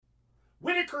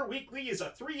Whittaker Weekly is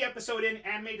a 3-episode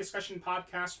anime discussion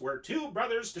podcast where two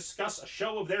brothers discuss a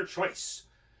show of their choice.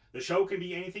 The show can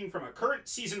be anything from a current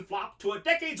season flop to a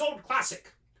decades-old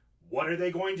classic. What are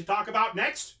they going to talk about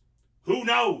next? Who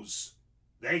knows?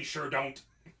 They sure don't.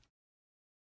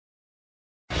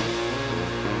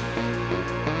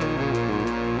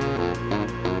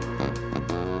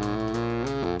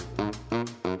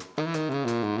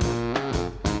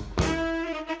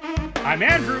 I'm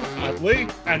Andrew. I'm Lee.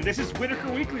 And this is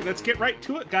Whittaker Weekly. Let's get right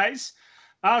to it, guys.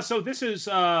 So this is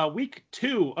week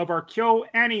 2 of our Kyo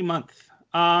Annie month.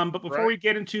 But before we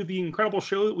get into the incredible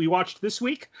show that we watched this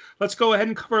week, let's go ahead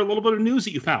and cover a little bit of news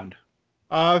that you found.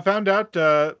 I found out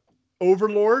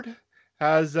Overlord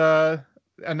has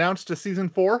announced a season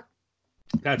 4.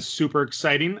 That's super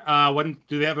exciting. When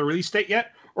do they have a release date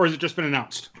yet? Or has it just been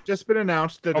announced? Just been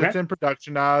announced that it's in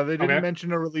production. They didn't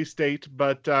mention a release date,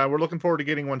 but we're looking forward to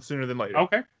getting one sooner than later.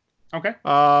 Okay.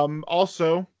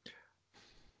 Also,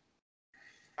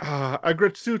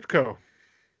 Agretsuko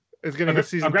is getting a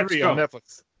season 3 on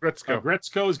Netflix.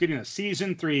 Agretsuko is getting a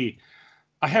season 3.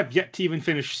 I have yet to even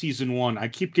finish season 1. I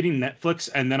keep getting Netflix,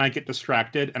 and then I get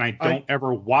distracted, and I don't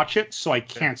ever watch it, so I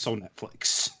cancel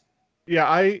Netflix. Yeah,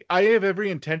 I have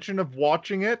every intention of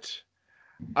watching it.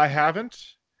 I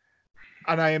haven't.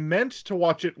 And I meant to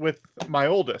watch it with my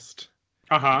oldest,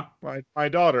 my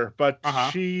daughter, but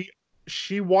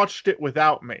she watched it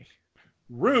without me.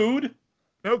 Rude.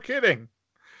 No kidding.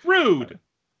 Rude.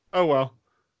 Oh well.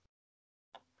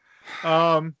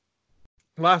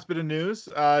 Last bit of news: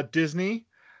 Disney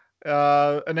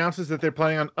announces that they're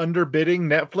planning on underbidding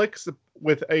Netflix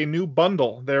with a new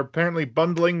bundle. They're apparently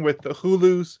bundling with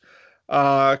Hulu's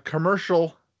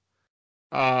commercial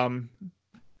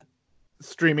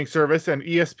streaming service and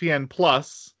ESPN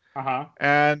Plus,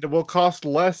 and it will cost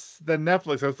less than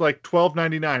Netflix. So it's like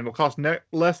 $12.99. It'll cost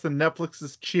less than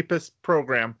Netflix's cheapest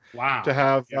program. Wow! To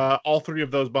have all three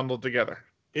of those bundled together.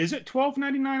 Is it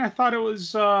 $12.99? I thought it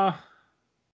was. I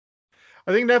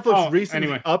think Netflix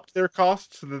recently upped their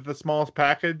cost so that the smallest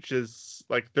package is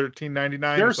like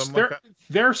 $13.99 or something like that.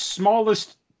 Their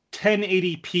smallest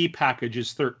 1080p package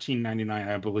is $13.99,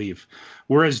 I believe.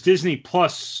 Whereas Disney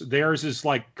Plus, theirs is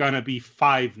like gonna be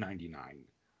 $5.99.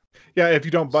 Yeah, if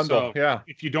you don't bundle.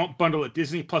 If you don't bundle it,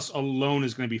 Disney Plus alone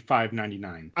is gonna be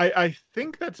 $5.99. I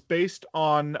think that's based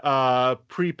on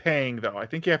prepaying though. I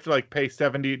think you have to like pay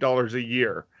 $70 a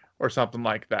year or something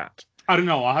like that. I don't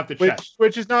know. I'll have to check.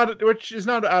 Which is not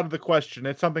out of the question.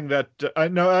 It's something that I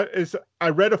know I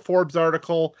read a Forbes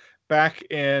article back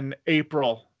in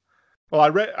April.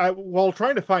 Well, while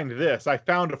trying to find this, I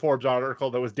found a Forbes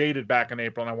article that was dated back in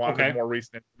April, and I wanted more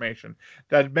recent information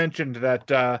that mentioned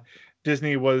that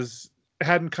Disney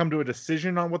hadn't come to a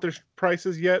decision on what their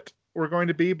prices yet were going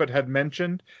to be, but had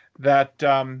mentioned that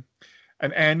an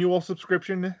annual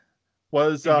subscription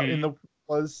was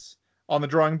was on the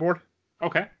drawing board.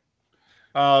 Okay.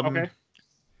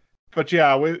 But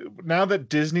yeah, now that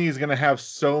Disney is going to have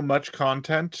so much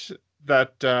content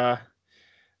that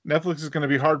Netflix is going to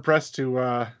be hard pressed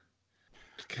to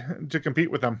compete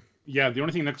with them. Yeah, the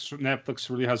only thing Netflix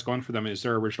really has going for them is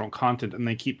their original content, and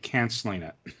they keep canceling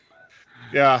it.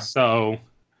 Yeah. So.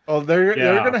 Well, they're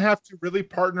going to have to really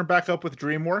partner back up with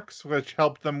DreamWorks, which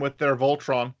helped them with their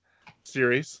Voltron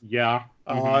series. Yeah.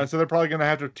 So they're probably going to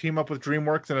have to team up with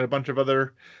DreamWorks and a bunch of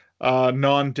other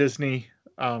non-Disney.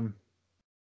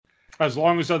 As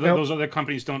long as those other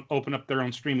companies don't open up their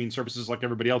own streaming services like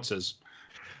everybody else is.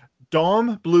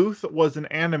 Dom Bluth was an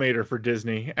animator for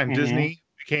Disney, and Disney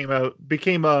became a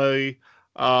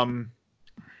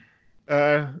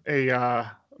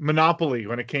monopoly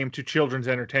when it came to children's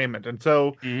entertainment. And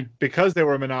so, because they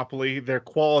were a monopoly, their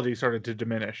quality started to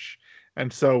diminish.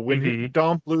 And so, when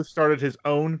Dom Bluth started his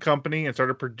own company and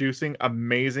started producing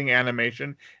amazing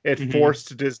animation, it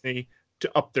forced Disney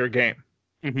to up their game.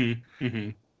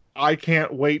 I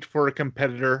can't wait for a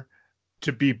competitor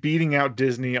to be beating out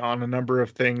Disney on a number of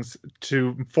things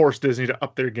to force Disney to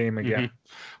up their game again.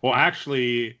 Well,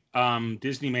 actually,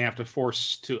 Disney may have to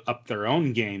force to up their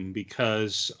own game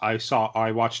because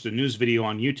I watched a news video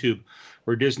on YouTube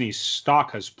where Disney's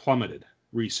stock has plummeted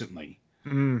recently.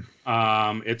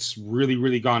 It's really,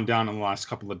 really gone down in the last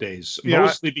couple of days,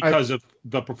 mostly because of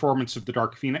the performance of The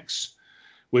Dark Phoenix,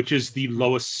 which is the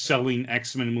lowest selling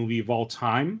X-Men movie of all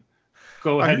time.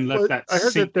 Go ahead and let that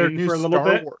sink in for a little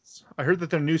bit. I heard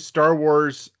that their new Star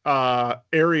Wars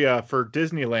area for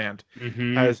Disneyland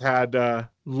has had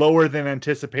lower than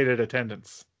anticipated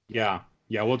attendance. Yeah.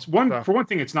 Well, for one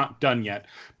thing, it's not done yet.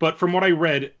 But from what I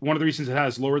read, one of the reasons it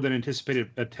has lower than anticipated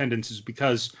attendance is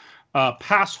because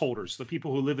pass holders, the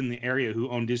people who live in the area who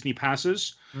own Disney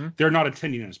passes, they're not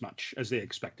attending as much as they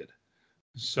expected.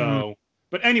 So,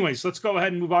 but anyways, let's go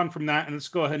ahead and move on from that, and let's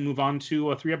go ahead and move on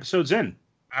to 3 episodes in.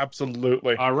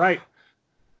 Absolutely. All right.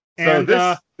 So And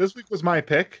this week was my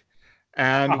pick,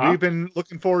 and we've been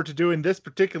looking forward to doing this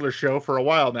particular show for a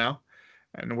while now,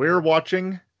 and we're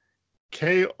watching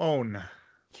K-On!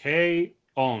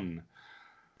 K-On!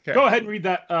 Okay. Go ahead and read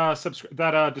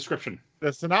that description.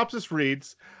 The synopsis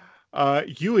reads,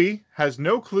 Yui has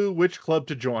no clue which club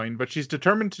to join, but she's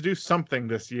determined to do something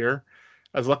this year.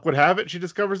 As luck would have it, she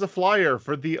discovers a flyer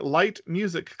for the Light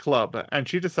Music Club, and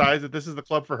she decides that this is the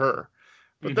club for her.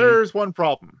 But there's one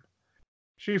problem.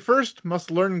 She first must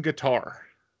learn guitar.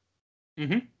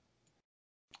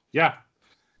 Yeah.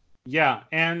 Yeah.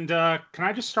 And can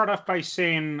I just start off by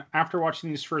saying, after watching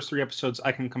these first 3 episodes,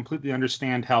 I can completely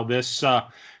understand how this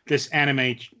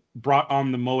anime brought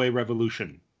on the Moe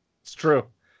revolution. It's true.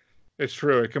 It's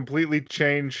true. It completely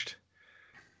changed.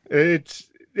 It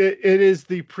is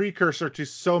the precursor to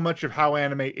so much of how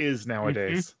anime is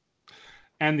nowadays.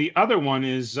 And the other one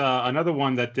is another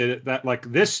one that did it, that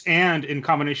like this, and in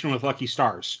combination with Lucky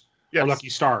Stars. Yes. Or Lucky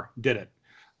Star did it.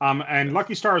 And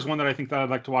Lucky Star is one that I think that I'd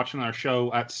like to watch on our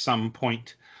show at some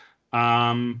point.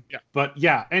 But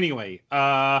yeah, anyway.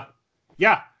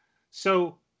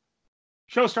 So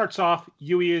show starts off.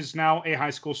 Yui is now a high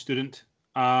school student.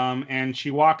 And she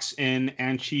walks in,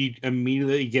 and she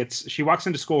immediately she walks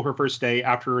into school her first day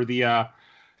after the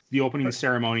opening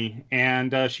ceremony,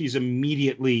 and she's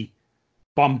immediately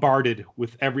bombarded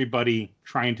with everybody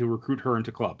trying to recruit her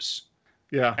into clubs.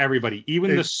 Yeah, everybody,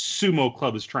 even the sumo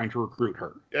club is trying to recruit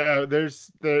her. Yeah,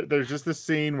 there's just this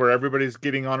scene where everybody's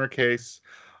getting on her case.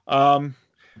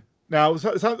 Now,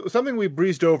 something we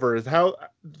breezed over is how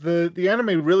the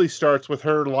anime really starts with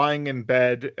her lying in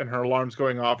bed and her alarm's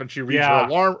going off, and she reads her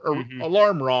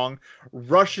alarm wrong,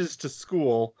 rushes to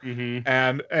school,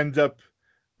 and ends up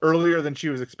earlier than she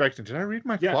was expecting. Did I read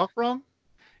my clock wrong?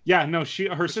 Yeah, no.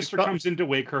 Her sister comes in to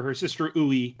wake her. Her sister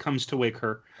Ui comes to wake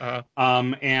her,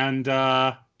 and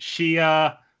she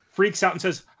freaks out and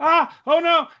says, oh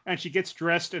no! And she gets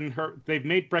dressed, and they've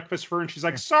made breakfast for her, and she's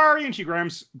like, sorry, and she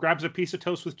grabs a piece of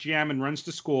toast with jam and runs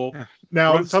to school. Yeah.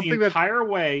 Now, runs something the entire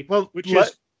way. Well,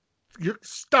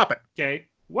 stop it. Okay,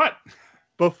 what?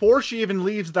 Before she even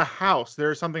leaves the house,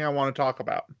 there's something I want to talk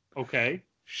about. Okay.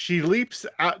 She leaps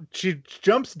out. She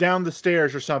jumps down the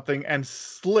stairs or something and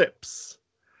slips.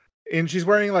 And she's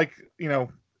wearing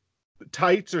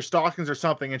tights or stockings or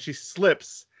something, and she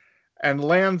slips and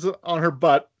lands on her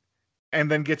butt and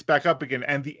then gets back up again.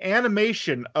 And the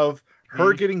animation of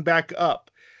her getting back up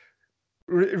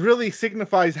really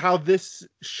signifies how this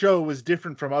show was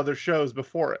different from other shows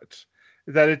before it.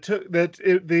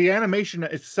 The animation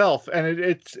itself, and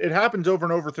it happens over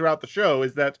and over throughout the show,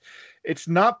 is that it's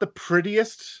not the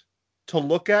prettiest to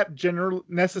look at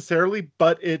necessarily,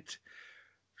 but it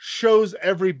shows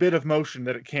every bit of motion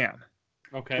that it can.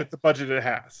 Okay. With the budget it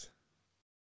has.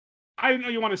 I didn't know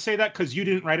you want to say that because you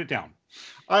didn't write it down.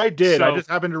 I did. So, I just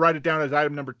happened to write it down as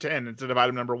item number 10 instead of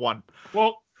item number 1.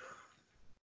 Well,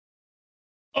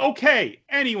 okay.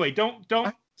 Anyway, don't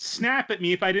snap at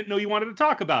me if I didn't know you wanted to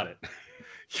talk about it.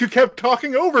 You kept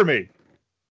talking over me.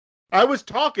 I was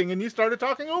talking and you started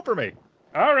talking over me.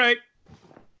 All right.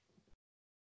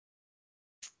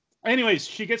 Anyways,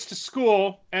 she gets to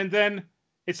school, and then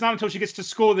it's not until she gets to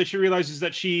school that she realizes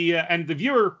that she and the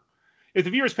viewer, if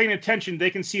the viewer's paying attention, they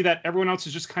can see that everyone else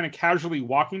is just kind of casually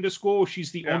walking to school.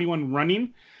 She's the only one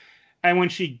running. And when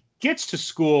she gets to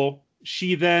school,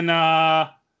 she then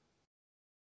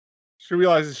she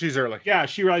realizes she's early. Yeah,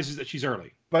 she realizes that she's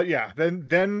early. But yeah,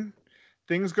 then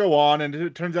things go on, and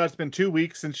it turns out it's been 2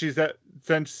 weeks since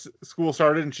school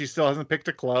started, and she still hasn't picked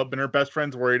a club, and her best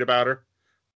friend's worried about her.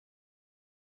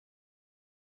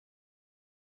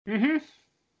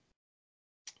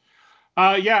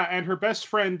 Yeah, and her best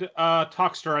friend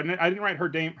talks to her. I didn't write her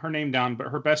name down, but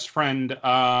her best friend,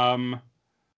 the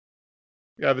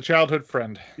childhood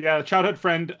friend. Yeah, the childhood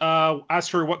friend asks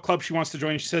her what club she wants to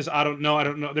join. She says, I don't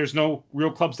know. There's no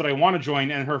real clubs that I want to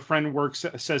join. And her friend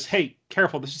says, hey,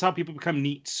 careful. This is how people become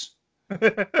NEETs.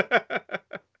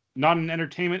 Not an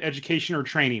entertainment, education, or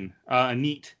training. A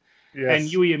NEET. Yes.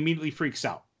 And Yui immediately freaks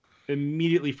out.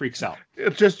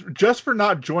 Just for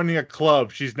not joining a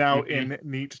club, she's now in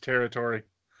NEET territory.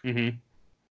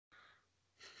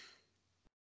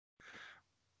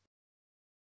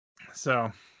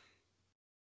 So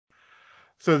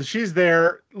she's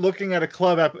there looking at a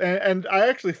club app, and I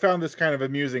actually found this kind of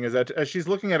amusing, is that as she's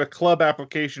looking at a club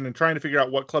application and trying to figure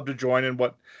out what club to join and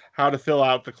how to fill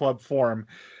out the club form,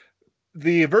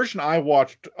 the version I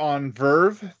watched on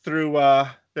Verve through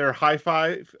their High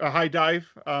Dive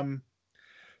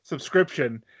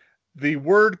subscription, the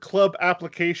word club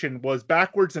application was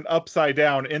backwards and upside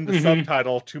down in the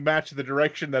subtitle to match the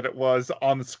direction that it was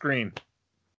on the screen.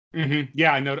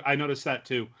 Yeah, I noticed that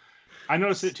too. I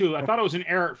noticed it too. I thought it was an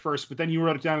error at first, but then you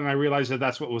wrote it down, and I realized that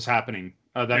that's what was happening.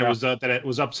 That it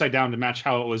was upside down to match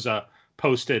how it was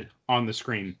posted on the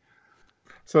screen.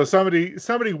 So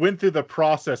somebody went through the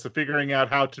process of figuring out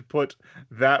how to put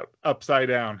that upside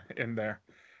down in there.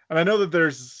 And I know that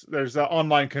there's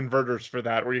online converters for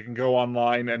that, where you can go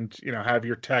online and have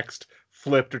your text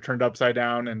flipped or turned upside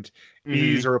down, and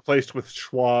E's are replaced with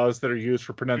schwas that are used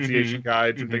for pronunciation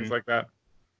guides and things like that.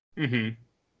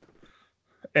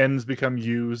 N's become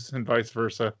U's and vice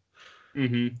versa.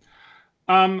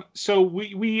 So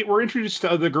we were introduced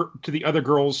to the other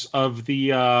girls of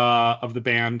the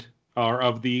band, or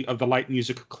of the light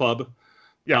music club.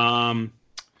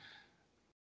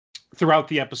 Throughout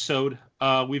the episode,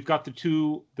 we've got the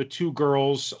two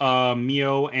girls,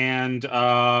 Mio and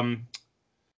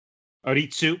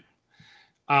Ritsu,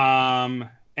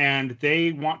 and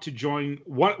they want to join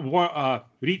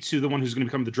Ritsu, the one who's going to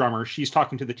become the drummer. She's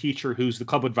talking to the teacher, who's the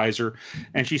club advisor,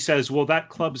 and she says, well, that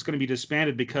club is going to be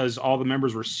disbanded because all the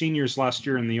members were seniors last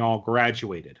year and they all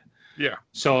graduated. Yeah.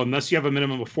 So unless you have a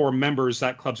minimum of 4 members,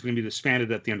 that club's going to be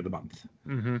disbanded at the end of the month.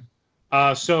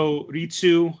 So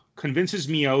Ritsu convinces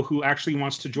Mio, who actually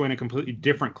wants to join a completely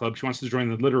different club. She wants to join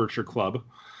the literature club.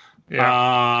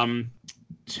 And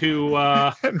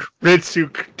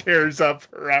Ritsu tears up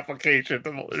her application to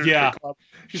the literature club.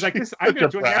 She's like, I'm going to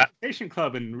join the application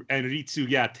club. And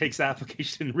Ritsu, takes the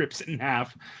application and rips it in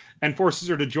half and forces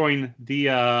her to join the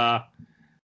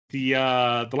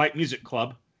light music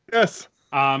club. Yes.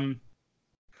 And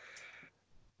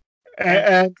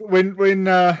when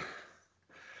and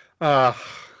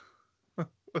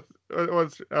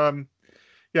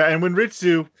when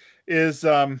Ritsu is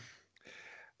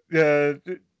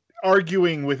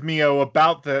arguing with Mio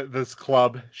about this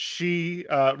club,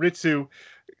 Ritsu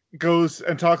goes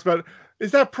and talks about, is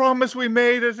that promise we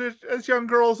made as young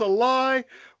girls a lie?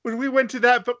 When we went to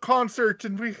that concert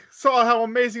and we saw how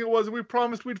amazing it was, and we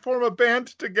promised we'd form a band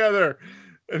together,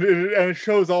 and it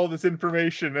shows all this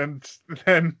information, and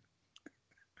then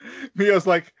Mio's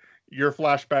like, your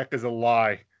flashback is a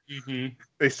lie.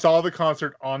 They saw the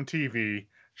concert on TV.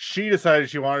 She decided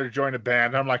she wanted to join a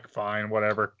band. I'm like, fine,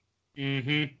 whatever.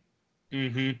 But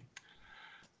and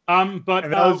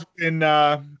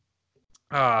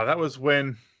that was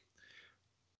when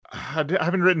I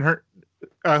haven't written her.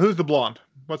 Who's the blonde?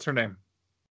 What's her name?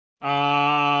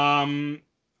 I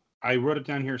wrote it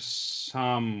down here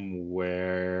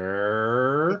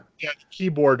somewhere. Yeah, the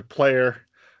keyboard player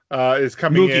is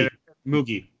coming in.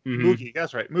 Moogie. Moogie,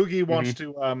 that's right. Moogie wants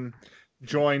to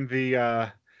join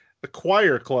the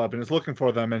choir club and is looking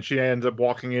for them, and she ends up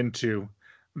walking into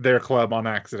their club on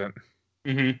accident.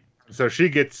 So she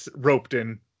gets roped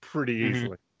in pretty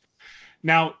easily.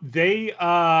 Now they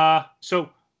so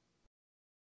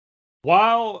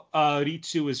while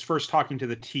Ritsu is first talking to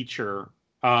the teacher,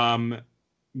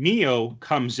 Mio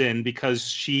comes in because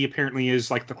she apparently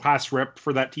is like the class rep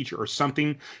for that teacher or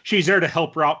something. She's there to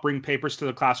help her out, bring papers to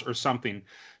the class or something.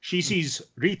 She sees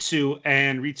Ritsu,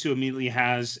 and Ritsu immediately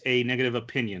has a negative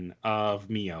opinion of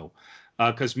Mio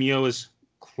because Mio is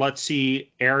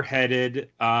klutzy, airheaded.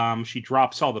 She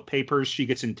drops all the papers. She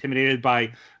gets intimidated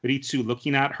by Ritsu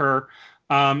looking at her.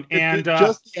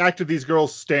 Just the act of these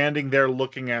girls standing there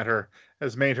looking at her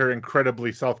has made her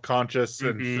incredibly self-conscious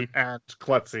and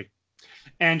klutzy.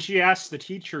 And she asks the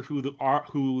teacher who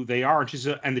they are,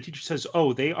 and the teacher says,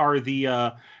 "Oh, they are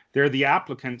they're the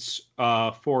applicants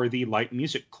for the light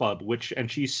music club." And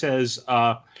she says,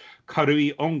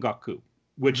 "Karui Ongaku,"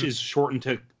 which is shortened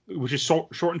to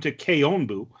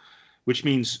Keonbu, which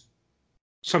means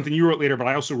something you wrote later, but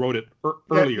I also wrote it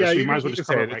earlier, so you might as well just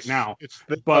cover it right now. It's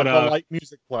the light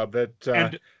music club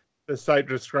that the site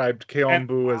described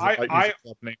Keonbu as a light music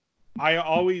club name. I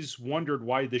always wondered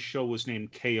why this show was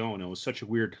named K-On! It was such a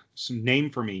weird name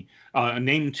for me, a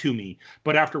name to me.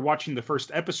 But after watching the first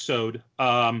episode,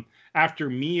 after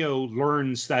Mio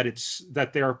learns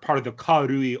that they're part of the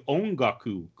Karui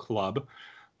Ongaku Club,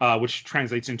 which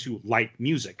translates into light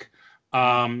music,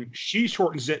 she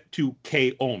shortens it to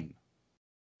K-On!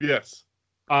 Yes.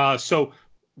 So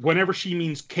whenever she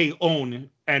means K-On!,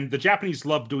 and the Japanese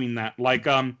love doing that, like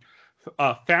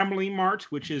Family Mart,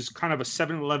 which is kind of a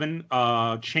 7-Eleven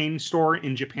chain store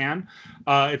in Japan.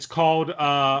 It's called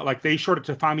they short it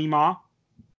to Famima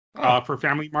for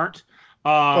Family Mart.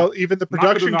 Well, even the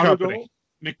production company,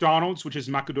 McDonald's, which is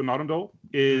Makudonarudo,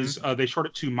 is they short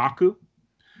it to Maku.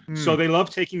 So they love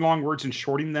taking long words and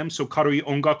shorting them. So Karui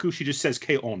Ongaku, she just says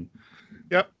K-On.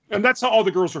 Yep. And that's how all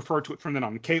the girls refer to it from then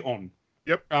on, K-On.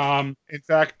 Yep. Um, In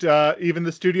fact, even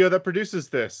the studio that produces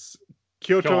this,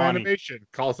 Kyoto KyoAni Animation,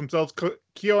 calls themselves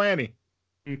KyoAni.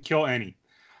 and KyoAni.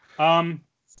 But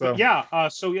So yeah,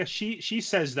 so yeah, she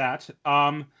says that.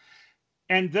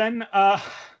 And then I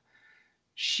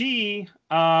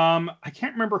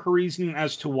can't remember her reasoning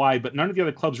as to why, but none of the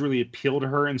other clubs really appeal to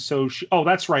her, and so oh,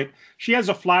 that's right, she has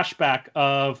a flashback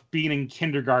of being in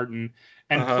kindergarten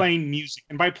and uh-huh. playing music,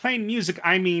 and by playing music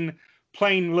I mean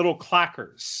playing little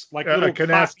clackers, like A little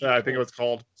canasta, clappy I think it was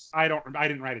chords. called. I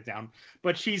didn't write it down,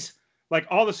 but she's like,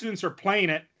 all the students are playing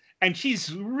it and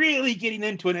she's really getting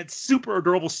into it. And it's super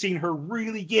adorable seeing her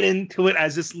really get into it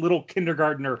as this little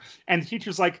kindergartner. And the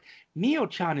teacher's like,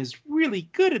 Neo-chan is really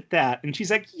good at that. And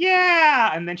she's like,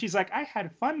 yeah. And then she's like, I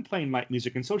had fun playing light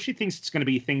music. And so she thinks it's going to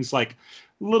be things like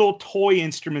little toy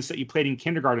instruments that you played in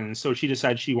kindergarten. And so she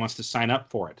decides she wants to sign up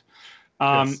for it.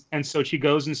 Yes. And so she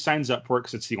goes and signs up for it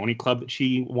because it's the only club that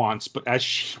she wants. But as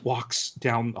she walks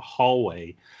down the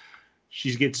hallway,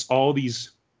 she gets all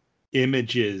these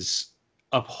images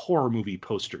of horror movie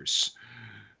posters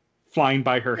flying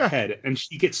by her Yeah. head, and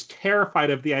she gets terrified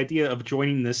of the idea of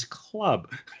joining this club.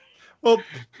 Well,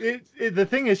 the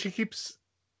thing is, she keeps.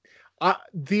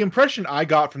 The impression I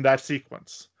got from that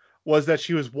sequence was that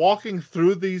she was walking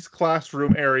through these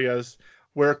classroom areas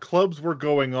where clubs were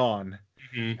going on.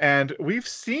 Mm-hmm. And we've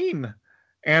seen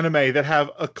anime that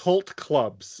have occult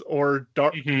clubs or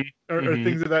dark Mm-hmm. or Mm-hmm.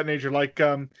 things of that nature, like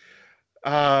the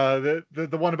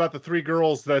one about the three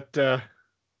girls that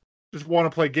just want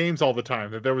to play games all the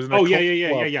time. That there was an Oh yeah, occult yeah, yeah,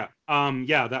 yeah, club.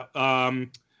 yeah. Yeah, that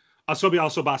Asobi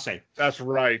Asobase. That's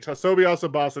right. Asobi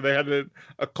Asobase, they had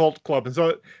a cult club.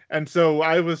 And so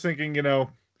I was thinking,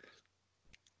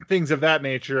 things of that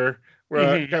nature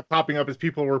where it Mm-hmm. kept popping up as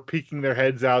people were peeking their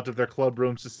heads out of their club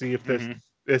rooms to see if this Mm-hmm.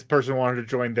 this person wanted to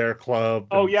join their club.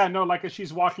 Oh And yeah, no, like as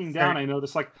she's walking down, saying, I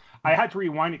noticed like I had to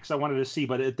rewind it because I wanted to see,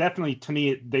 but it definitely to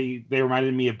me they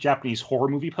reminded me of Japanese horror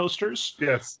movie posters.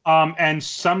 yes, And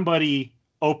somebody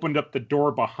opened up the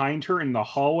door behind her in the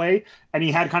hallway, and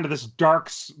he had kind of this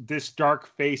dark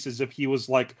face as if he was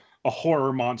like a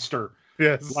horror monster,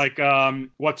 yes, like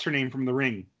what's her name from The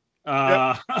Ring?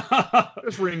 yep. Uh,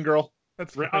 This ring girl.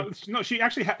 That's fine. no, she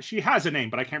actually she has a name,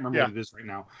 but I can't remember Yeah. what it is right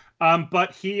now.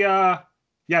 But he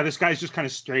yeah, this guy's just kind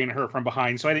of staring at her from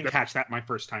behind, so I didn't Yep. catch that my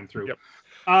first time through. Yep.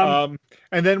 Um,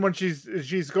 And then when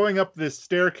she's going up this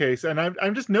staircase, and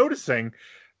I'm just noticing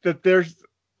that there's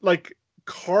like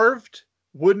carved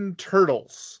wooden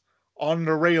turtles on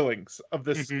the railings of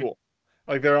this mhm, school.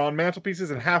 Like they're on mantelpieces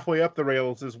and halfway up the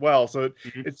rails as well. So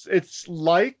mhm. it's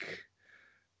like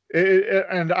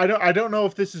and I don't know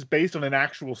if this is based on an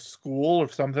actual school or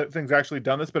if some things actually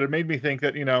done this, but it made me think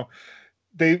that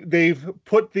they've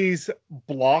put these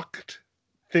blocked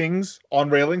things on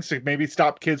railings to maybe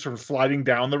stop kids from sliding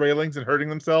down the railings and hurting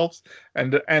themselves,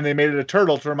 and they made it a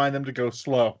turtle to remind them to go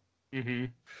slow. Mm-hmm.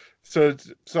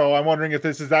 So I'm wondering if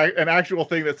this is an actual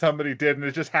thing that somebody did, and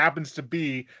it just happens to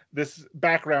be this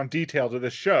background detail to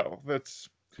this show. That's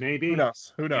who Maybe.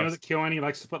 knows? Who You know knows? that KyoAni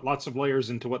likes to put lots of layers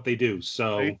into what they do. They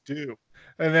So do.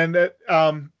 And then that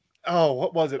oh,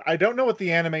 what was it? I don't know what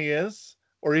the anime is,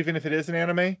 or even if it is an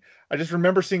anime. I just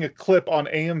remember seeing a clip on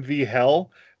AMV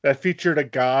Hell that featured a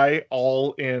guy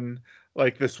all in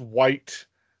like this white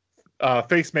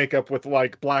face makeup with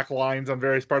like black lines on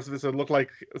various parts of this. It looked like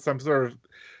some sort of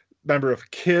member of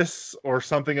Kiss or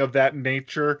something of that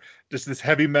nature. Just this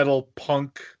heavy metal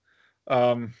punk,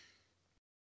 um,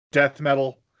 death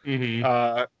metal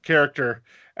mm-hmm. character.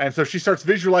 And so she starts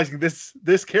visualizing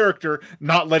this character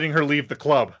not letting her leave the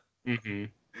club. Mm-hmm.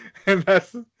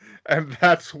 And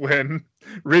that's when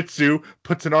Ritsu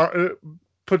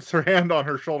puts her hand on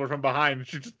her shoulder from behind,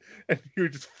 and he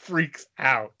just freaks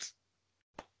out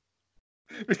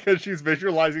because she's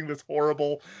visualizing this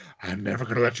horrible. I'm never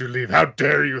going to let you leave. How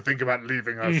dare you think about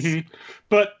leaving us? Mm-hmm.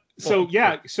 But so Well,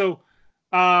 yeah, so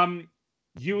um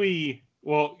Yui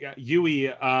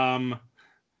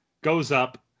goes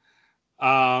up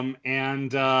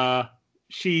and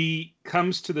she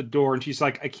comes to the door and she's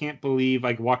like, I can't believe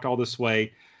I walked all this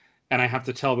way and I have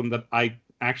to tell them that I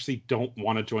actually don't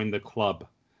want to join the club.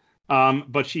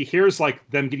 But she hears like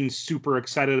them getting super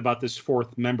excited about this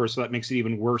fourth member, so that makes it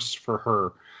even worse for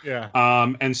her. yeah,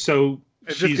 And so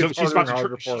it just gets harder and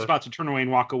harder for she's her. about to turn away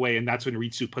and walk away, and that's when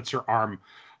Ritsu puts her arm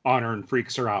on her and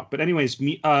freaks her out. But anyways,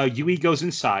 Yui goes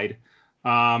inside,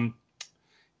 um,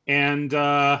 and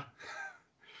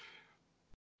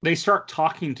they start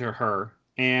talking to her.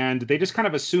 And they just kind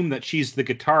of assume that she's the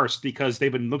guitarist because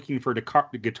they've been looking for the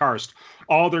guitarist.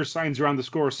 All their signs around the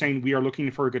school are saying we are looking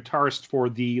for a guitarist for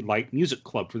the light music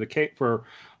club for the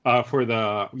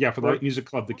light music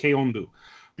club, the Keonbu.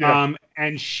 Yeah.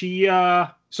 And she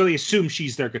so they assume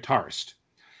she's their guitarist.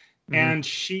 Mhm.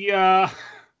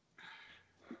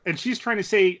 And she's trying to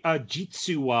say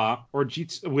jitsuwa or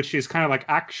jitsu, which is kind of like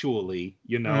actually,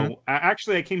 Mhm.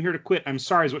 actually I came here to quit. I'm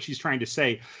sorry is what she's trying to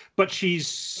say, but she's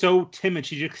so timid.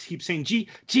 She just keeps saying G.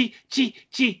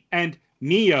 And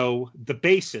Mio, the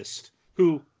bassist,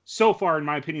 who so far in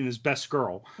my opinion is best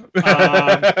girl,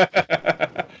 um,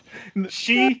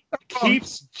 she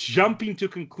keeps jumping to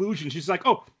conclusions. She's like,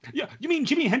 "Oh, yeah, you mean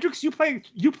Jimi Hendrix? You play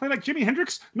like Jimi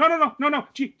Hendrix? No.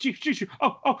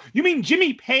 Oh, you mean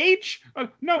Jimmy Page? No,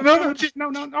 No, no, no, no, no,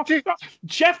 no, no, no.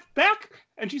 Jeff Beck?"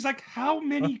 And she's like, "How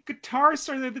many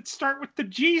guitarists are there that start with the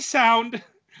G sound?"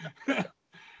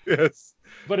 yes.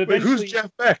 But Wait, who's eventually,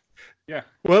 Jeff Beck? yeah,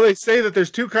 Well, they say that there's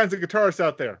two kinds of guitarists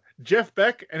out there: Jeff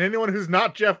Beck and anyone who's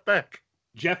not Jeff Beck.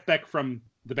 Jeff Beck from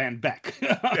the band Beck.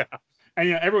 Yeah.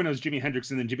 And everyone knows Jimi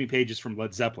Hendrix, and then Jimmy Page is from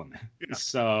Led Zeppelin. Yeah.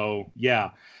 So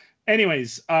yeah.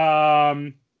 Anyways,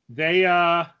 they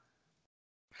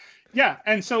yeah,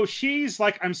 and so she's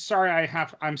like, I'm sorry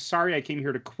I came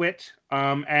here to quit.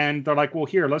 And they're like, well,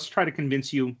 here, let's try to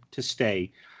convince you to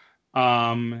stay. They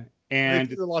And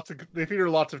feed her lots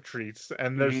of treats,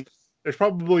 and mhm. there's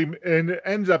probably, and it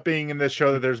ends up being in this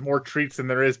show that there's more treats than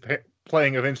there is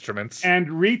playing of instruments. And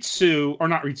Ritsu, or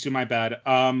not Ritsu, my bad,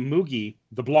 Mugi,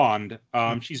 the blonde,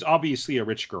 she's obviously a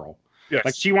rich girl. Like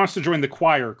Yes. she wants to join the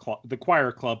choir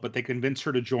club, but they convince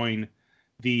her to join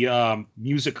the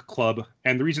music club.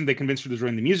 And the reason they convinced her to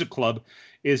join the music club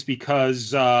is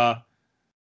because Mio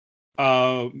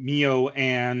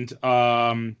and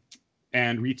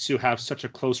Ritsu have such a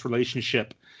close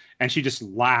relationship, and she just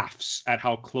laughs at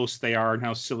how close they are and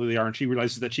how silly they are, and she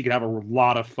realizes that she could have a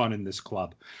lot of fun in this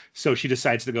club. So she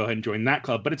decides to go ahead and join that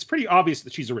club. But it's pretty obvious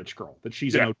that she's a rich girl, that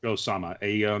she's Yeah. an Ojo-sama,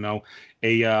 a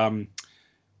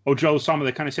Ojo-sama.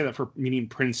 They kind of say that for meaning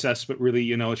princess, but really,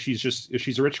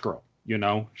 she's a rich girl.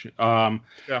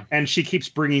 Yeah. And she keeps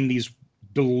bringing these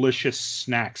delicious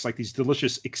snacks, like these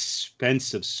delicious,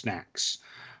 expensive snacks.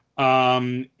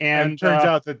 And And it turns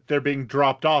out that they're being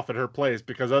dropped off at her place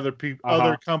because other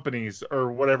companies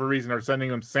or whatever reason are sending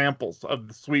them samples of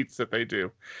the sweets that they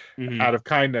do mhm, out of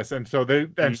kindness. And so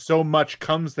mhm, so much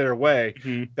comes their way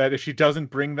mhm, that if she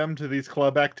doesn't bring them to these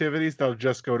club activities, they'll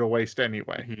just go to waste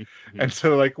anyway. mhm, mhm, And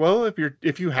so like, well,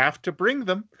 if you have to bring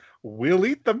them, we'll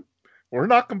eat them. We're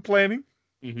not complaining.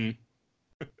 mhm.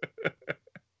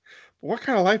 What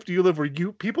kind of life do you live where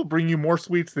people bring you more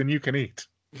sweets than you can eat?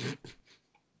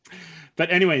 But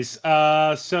anyways,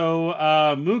 so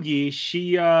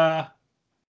Mugi,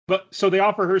 but so they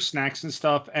offer her snacks and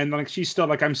stuff, and like she's still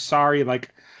like, I'm sorry,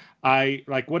 like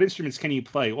what instruments can you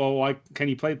play? Well, can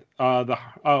you play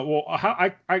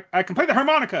I can play the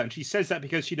harmonica, and she says that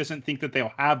because she doesn't think that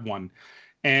they'll have one.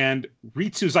 And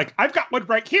Ritsu's like, I've got one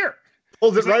right here.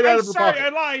 Pulls it He's like, right out I'm of her sorry,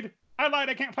 pocket. I lied,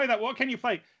 I can't play that. What can you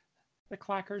play? The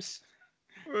clackers.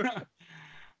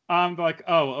 They're like,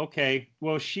 oh, okay.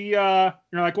 Well, you're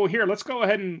like, well, here, let's go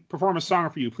ahead and perform a song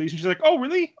for you, please. And she's like, oh,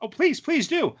 really? Oh, please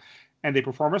do. And they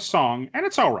perform a song, and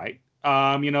it's all right.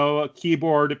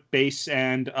 Keyboard, bass,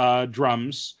 and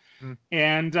drums. Mm.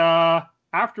 And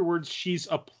afterwards, she's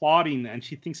applauding, and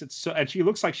she thinks it's so, and she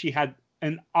looks like she had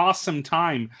an awesome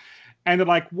time. And they're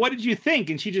like, what did you think?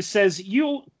 And she just says,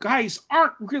 you guys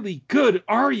aren't really good,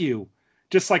 are you?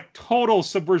 Just like total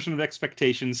subversion of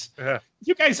expectations. Yeah.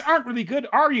 You guys aren't really good,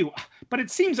 are you? But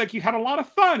it seems like you had a lot of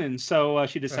fun. And so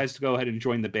she decides to go ahead and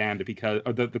join the band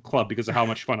or the club because of how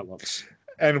much fun it looks.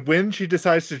 And when she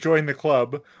decides to join the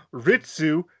club,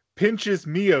 Ritsu pinches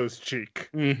Mio's cheek.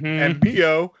 Mm-hmm. And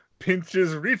Mio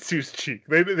pinches Ritsu's cheek.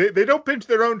 They don't pinch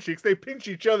their own cheeks, they pinch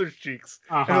each other's cheeks.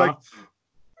 Uh-huh. And like,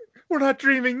 we're not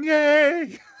dreaming,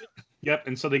 yay! Yep,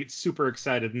 and so they get super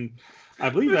excited. And I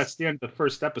believe that's the end of the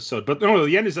first episode. But no,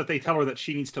 the end is that they tell her that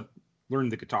she needs to learn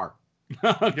the guitar.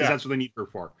 Because that's what they need her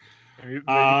for. They need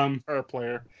a guitar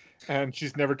player. And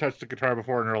she's never touched a guitar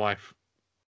before in her life.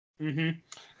 Mm-hmm.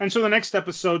 And so the next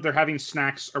episode, they're having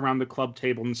snacks around the club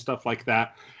table and stuff like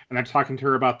that. And I'm talking to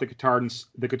her about the guitar, and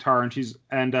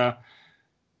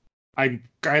I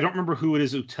don't remember who it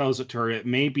is who tells it to her. It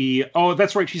may be, oh,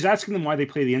 that's right. She's asking them why they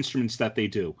play the instruments that they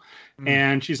do.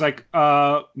 And she's like,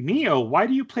 Mio, why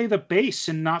do you play the bass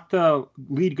and not the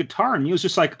lead guitar? And Mio's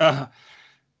just like, the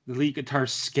lead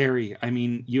guitar's scary. I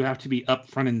mean, you have to be up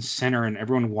front and center and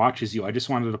everyone watches you. I just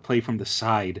wanted to play from the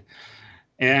side.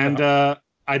 And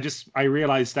I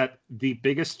realized that the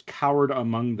biggest coward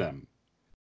among them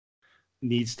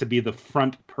needs to be the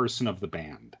front person of the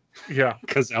band. Yeah.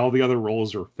 Because all the other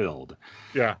roles are filled.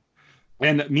 Yeah.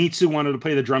 And Mitsu wanted to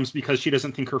play the drums because she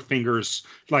doesn't think her fingers,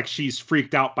 like she's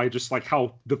freaked out by just like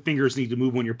how the fingers need to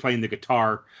move when you're playing the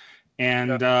guitar.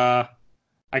 And I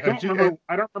don't remember.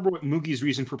 I don't remember what Moogie's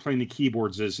reason for playing the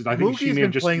keyboards is. I think she may have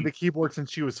just playing the keyboard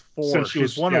since she was 4. Since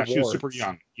she's won awards. She was super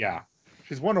young. Yeah,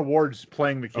 she's won awards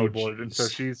playing the keyboard, and so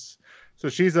she's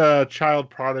a child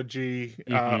prodigy,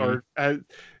 or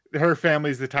her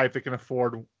family's the type that can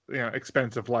afford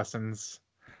expensive lessons,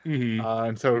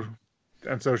 and so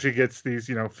she gets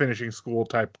these finishing school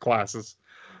type classes,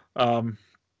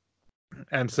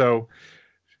 and so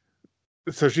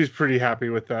she's pretty happy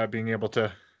with being able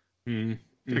to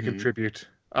contribute.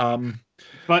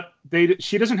 But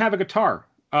she doesn't have a guitar.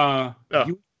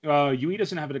 Yui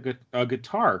doesn't have a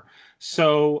guitar.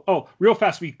 So, real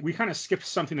fast, we kind of skipped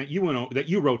something that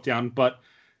you wrote down, but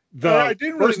I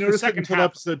didn't really notice it until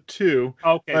episode 2.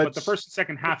 Okay, but the first and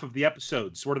second half of the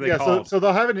episodes, what are they called? So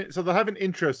they'll have an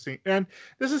interesting, and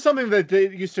this is something that they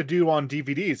used to do on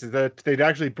DVDs, is that they'd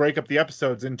actually break up the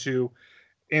episodes into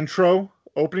intro,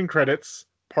 opening credits,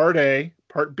 part A,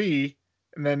 part B,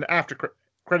 and then after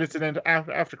credits and then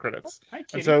after credits.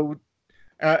 And so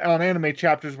on anime,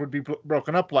 chapters would be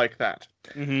broken up like that.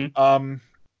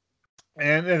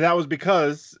 And that was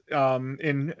because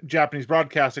in Japanese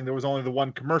broadcasting there was only the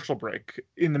one commercial break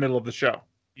in the middle of the show,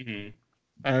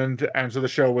 and so the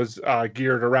show was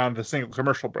geared around the single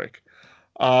commercial break.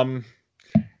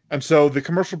 And so the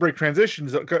commercial break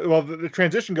transitions. Well, the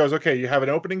transition goes, okay, you have an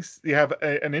opening, you have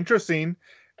an intro scene,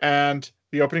 and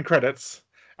the opening credits,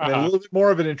 and then a little bit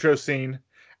more of an intro scene,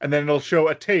 and then it'll show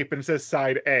a tape and it says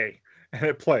side A, and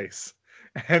it plays.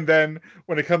 And then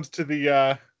when it comes to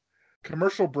the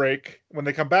commercial break, when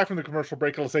they come back from the commercial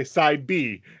break, it'll say side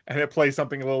B, and it plays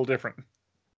something a little different.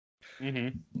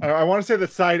 I want to say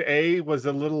that side A was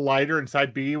a little lighter and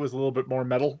side B was a little bit more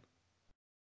metal.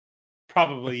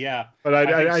 Probably, yeah. But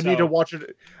I need to watch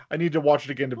it. I need to watch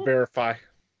it again to verify.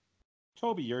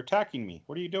 Toby, you're attacking me.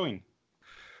 What are you doing?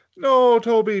 No,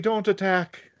 Toby, don't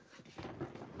attack.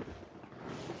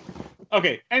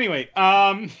 Okay. Anyway,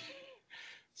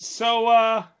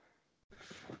 so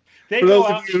for those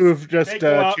of you who've just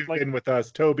tuned in with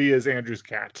us, Toby is Andrew's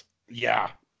cat. Yeah,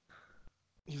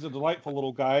 he's a delightful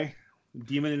little guy,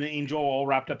 demon and an angel all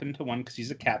wrapped up into one because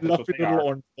he's a cat. That's what they are.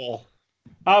 Orange ball.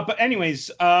 But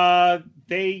anyways,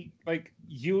 they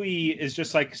Yui is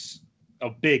just like a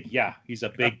big, he's a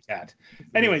big cat.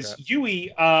 Anyways,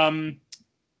 Yui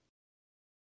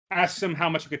asks him how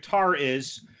much a guitar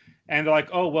is, and they're like,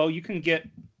 oh, well, you can get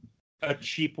a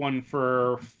cheap one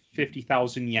for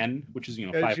 50,000 yen, which is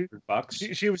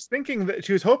 $500. She was thinking that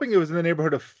she was hoping it was in the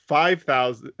neighborhood of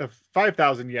 5,000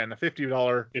 yen, a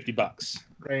 $50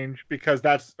 range, because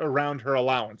that's around her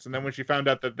allowance. And then when she found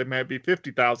out that they might be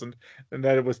 50,000 and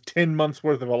that it was 10 months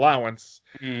worth of allowance,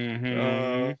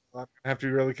 I have to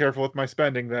be really careful with my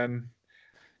spending then.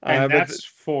 And that's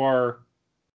for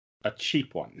a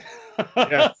cheap one.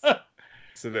 Yes,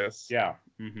 it is. Yeah.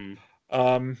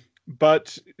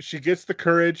 But she gets the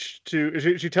courage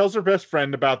to. She tells her best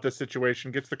friend about this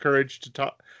situation. Gets the courage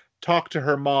to talk to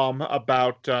her mom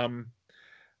about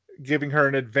giving her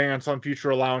an advance on future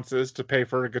allowances to pay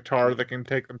for a guitar that can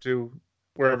take them to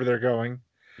wherever they're going.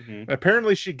 And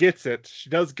apparently, she gets it. She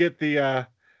does get the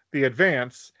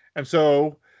advance, and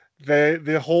so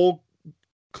the whole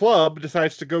club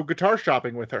decides to go guitar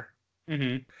shopping with her.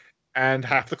 And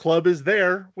half the club is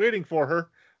there waiting for her.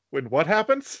 When what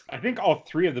happens? I think all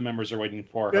 3 of the members are waiting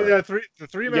for her. Yeah, the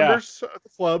 3 members of the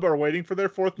club are waiting for their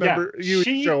 4th member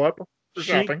to show up for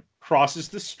shopping. Crosses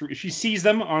the street. She sees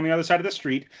them on the other side of the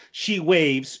street. She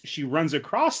waves. She runs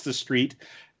across the street,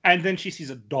 and then she sees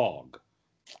a dog.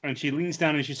 And she leans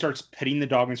down and she starts petting the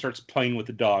dog and starts playing with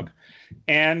the dog.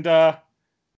 And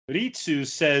Ritsu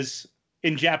says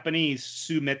in Japanese,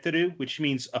 "sumeteru," which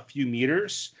means a few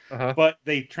meters. But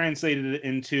they translated it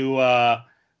into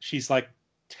she's like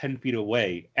 10 feet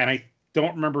away, and I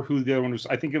don't remember who the other one was.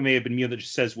 I think it may have been Mia that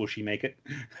just says, "Will she make it?"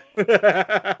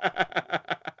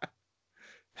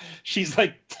 She's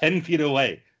like 10 feet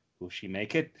away. Will she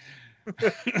make it?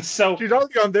 So she's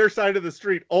already on their side of the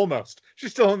street, almost.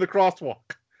 She's still in the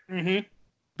crosswalk.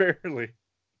 Barely.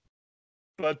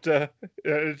 But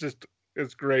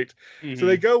it's great. So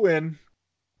they go in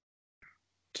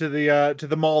to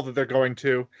the mall that they're going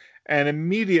to, and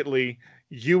immediately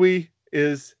Yui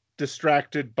is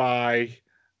distracted by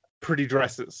pretty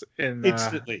dresses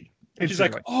instantly. And she's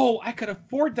like, "Oh, I could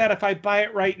afford that if I buy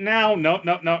it right now." No.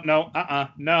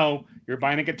 No. You're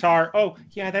buying a guitar. Oh,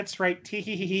 yeah, that's right.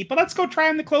 But let's go try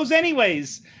on the clothes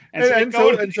anyways. And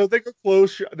so they go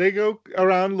clothes. They go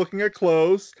around looking at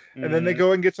clothes, and then they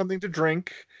go and get something to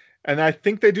drink. And I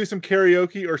think they do some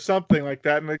karaoke or something like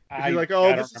that. And you're like,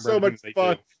 "Oh, this is so much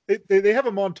fun." They have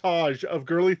a montage of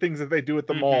girly things that they do at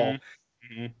the mall.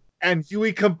 And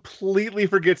Yui completely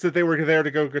forgets that they were there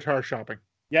to go guitar shopping.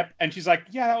 Yep. And she's like,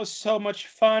 yeah, that was so much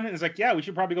fun. And it's like, yeah, we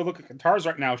should probably go look at guitars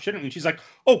right now, shouldn't we? And she's like,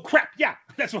 oh, crap. Yeah,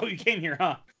 that's why we came here,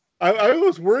 huh? I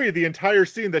was worried the entire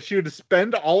scene that she would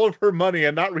spend all of her money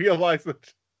and not realize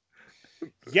that.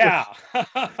 Yeah.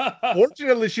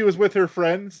 Fortunately, she was with her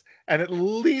friends, and at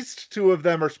least two of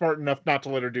them are smart enough not to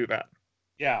let her do that.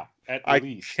 Yeah, at I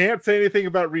least. can't say anything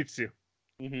about Ritsu.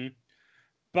 Mm-hmm.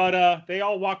 But they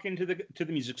all walk into the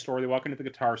music store. They walk into the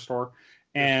guitar store,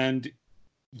 and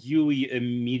Yui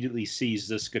immediately sees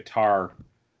this guitar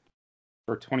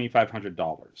for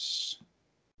 $2,500,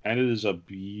 and it is a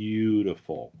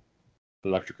beautiful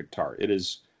electric guitar. It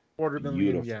is $250,000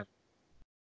 beautiful. yen.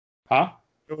 Huh?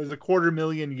 It was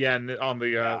 $250,000 yen on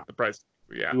the price.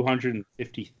 Yeah,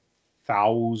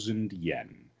 250,000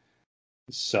 yen.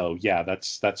 So yeah,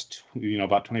 that's about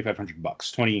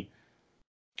 $2,500,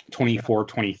 24,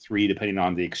 23, depending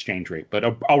on the exchange rate,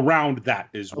 but around that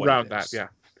is what around it that. is. Yeah,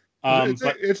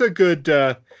 But it's a good.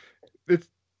 It's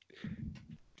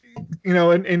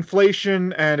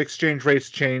inflation and exchange rates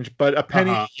change, but a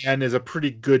penny yen is a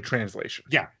pretty good translation.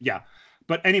 Yeah.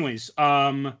 But anyways,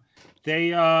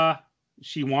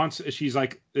 she's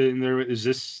like, is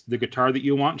this the guitar that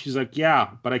you want? She's like, yeah,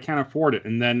 but I can't afford it.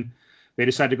 And then they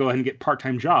decide to go ahead and get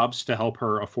part-time jobs to help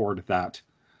her afford that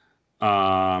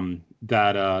guitar.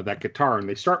 And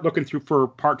they start looking through for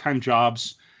part-time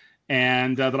jobs,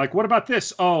 and they're like, what about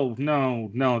this? Oh,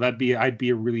 no, I'd be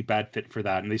a really bad fit for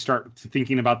that. And they start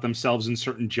thinking about themselves in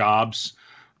certain jobs.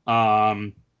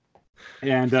 And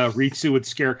Ritsu would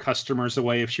scare customers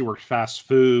away if she worked fast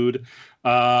food.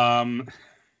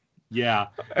 Yeah.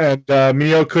 And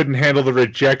Mio couldn't handle the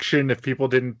rejection if people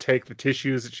didn't take the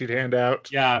tissues that she'd hand out.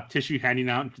 Yeah, tissue handing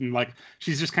out. And like,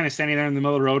 she's just kind of standing there in the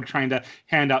middle of the road trying to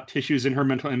hand out tissues in her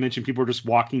mental image, and people are just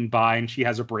walking by, and she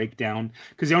has a breakdown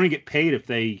because they only get paid if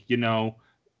they,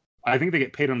 I think they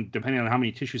get paid on depending on how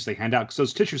many tissues they hand out, because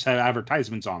those tissues have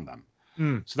advertisements on them.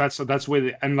 So that's the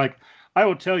way and like, I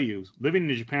will tell you, living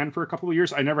in Japan for a couple of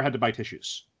years, I never had to buy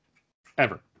tissues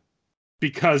ever,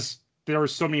 because there are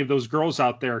so many of those girls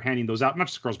out there handing those out, not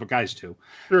just girls, but guys too.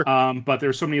 Sure. But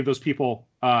there's so many of those people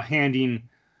handing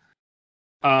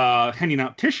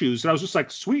out tissues, and I was just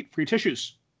like, sweet, free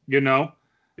tissues. Yeah.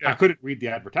 I couldn't read the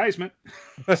advertisement,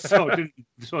 so it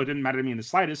didn't matter to me in the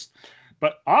slightest.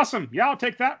 But awesome, yeah, I'll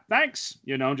take that. Thanks.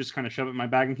 Just kind of shove it in my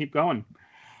bag and keep going.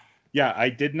 Yeah, I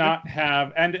did not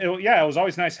have, and it was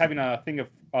always nice having a thing of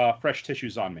fresh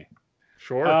tissues on me.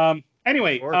 Sure.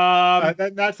 Anyway, sure.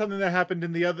 That's something that happened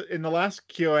in the last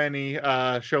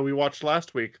KyoAni show we watched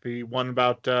last week. The one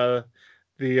about the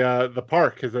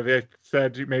park, because they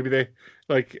said maybe they,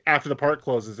 like, after the park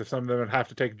closes, if some of them would have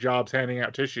to take jobs handing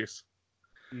out tissues.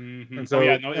 Mm-hmm. And so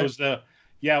it was the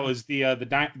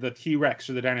T-Rex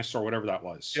or the dinosaur, whatever that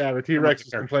was. Yeah, the T-Rex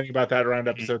was complaining about that around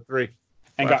episode 3,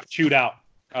 and got chewed out.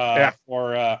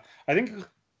 Or I think,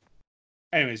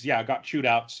 anyways, got chewed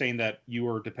out, saying that you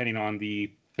were depending on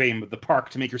the fame of the park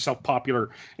to make yourself popular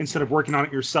instead of working on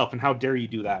it yourself, and how dare you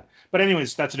do that. But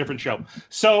anyways, that's a different show.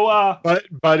 So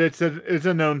but it's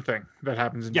a known thing that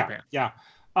happens in Japan.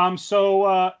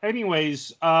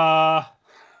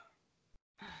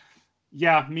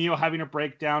 Mio having a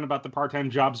breakdown about the part-time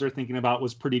jobs they're thinking about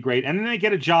was pretty great. And then they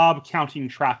get a job counting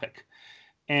traffic,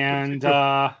 and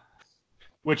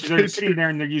which they're sitting there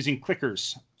and they're using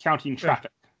clickers counting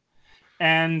traffic.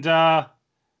 And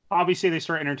obviously they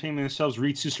start entertaining themselves.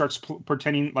 Ritsu starts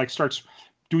pretending, like, starts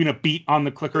doing a beat on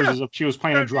the clickers as if she was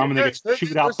playing a drum, and they get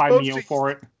chewed out by Mio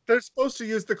for it. They're supposed to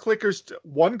use the clickers,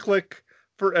 one click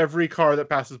for every car that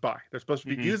passes by. They're supposed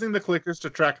to be using the clickers to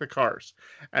track the cars.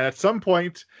 And at some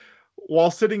point,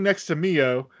 while sitting next to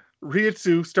Mio,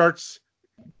 Ritsu starts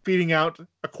feeding out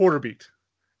a quarter beat,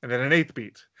 and then an eighth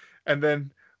beat. And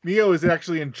then Mio is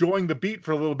actually enjoying the beat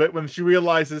for a little bit when she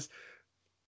realizes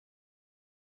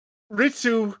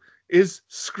Ritsu is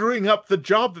screwing up the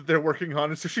job that they're working on.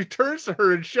 And so she turns to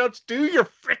her and shouts, "Do your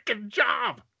frickin'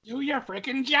 job! Do your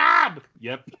frickin' job!"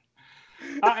 Yep.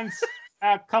 And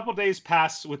a couple days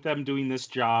pass with them doing this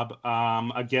job.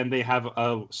 Again, they have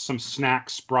some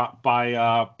snacks brought by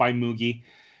Mugi,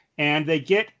 and they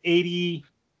get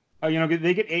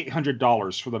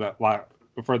 $800 for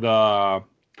the.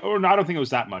 Oh, no, I don't think it was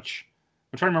that much.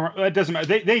 I'm trying to remember. It doesn't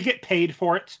matter. They get paid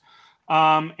for it,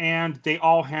 and they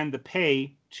all hand the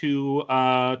pay to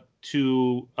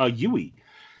Yui.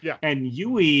 Yeah. And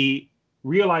Yui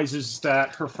realizes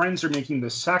that her friends are making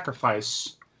this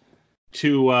sacrifice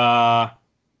to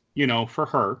for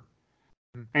her,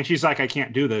 and she's like, I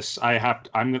can't do this.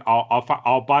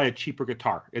 I'll buy a cheaper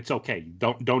guitar. It's okay.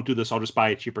 Don't do this. I'll just buy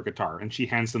a cheaper guitar. And she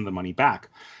hands them the money back.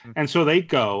 And so they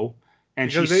go And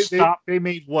because she stopped they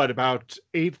made what, about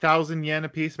 8,000 yen a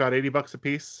piece, about $80 a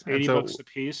piece, and 80 so bucks a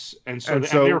piece. And so, and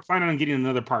and they were so planning on getting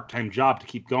another part-time job to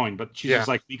keep going. But she's yeah, just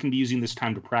like, we can be using this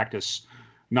time to practice,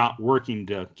 not working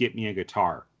to get me a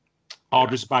guitar. I'll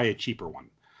yeah, just buy a cheaper one.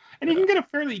 And you yeah. can get a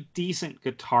fairly decent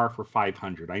guitar for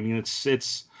 500. I mean,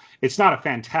 it's not a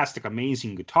fantastic,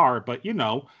 amazing guitar, but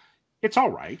it's all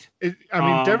right. I mean,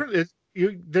 Um, definitely,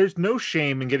 there's no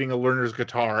shame in getting a learner's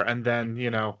guitar, and then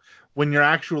when you're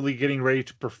actually getting ready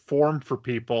to perform for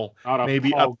people, Not a maybe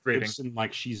Paul upgrading. Gibson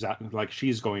like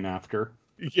she's going after.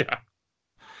 Yeah,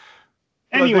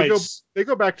 but Anyways, they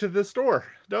go back to the store,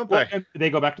 don't well, they? and they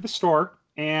go back to the store,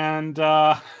 and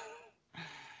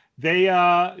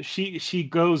they she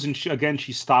goes and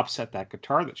she stops at that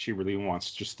guitar that she really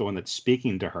wants, just the one that's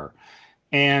speaking to her.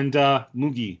 And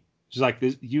Mugi, she's like,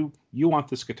 this, you want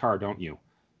this guitar, don't you?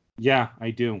 Yeah,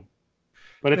 I do,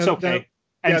 but it's Now, okay.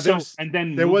 yeah, And so, and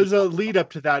then there Mugi was a comes up. lead up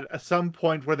to that at some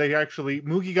point where they actually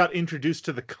Mugi got introduced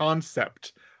to the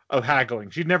concept of haggling.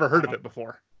 She'd never heard of it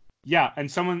before. Yeah, and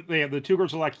the two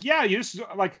girls are like, yeah, you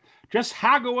just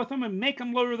haggle with them and make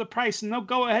them lower the price, and they'll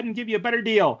go ahead and give you a better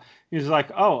deal. He's like,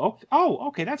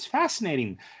 okay, that's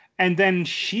fascinating. And then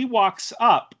she walks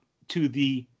up to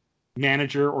the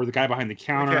manager or the guy behind the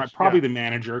counter, probably Yeah, the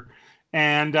manager,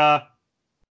 and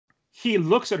he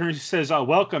looks at her and says,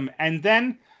 welcome. And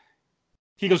then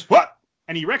he goes, what?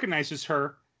 And he recognizes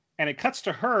her, and it cuts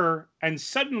to her, and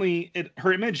suddenly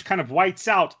her image kind of whites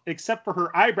out, except for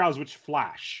her eyebrows, which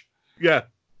flash. yeah.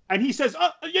 And he says,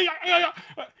 yeah,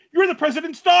 you're the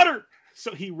president's daughter.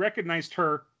 So he recognized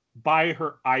her by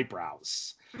her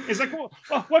eyebrows. It's like, well,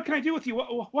 what can I do with you?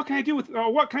 What can I do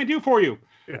what can I do for you?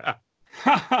 Yeah.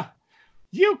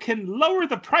 You can lower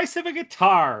the price of a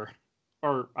guitar.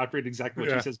 Or I forget exactly what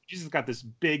she Yeah. says. She's got this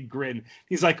big grin.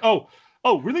 He's like, oh,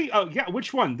 really? Oh, yeah.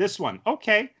 Which one? This one.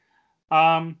 Okay.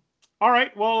 All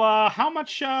right. Well, how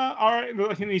much? All right.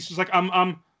 And he's just like,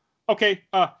 okay.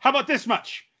 How about this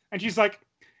much? And she's like,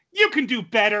 you can do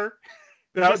better.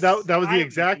 That was the Smiling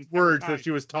exact the entire words time. that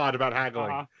she was taught about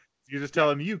haggling. Uh-huh. You just Yeah,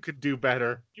 tell him you could do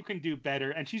better. you can do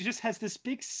better. And she just has this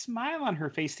big smile on her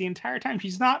face the entire time.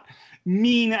 She's not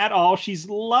mean at all. She's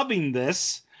loving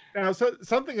this. Now, so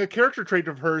a character trait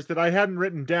of hers that I hadn't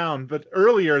written down, but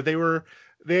earlier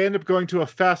they end up going to a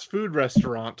fast food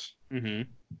restaurant, Mm-hmm.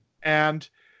 and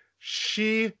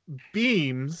she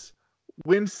beams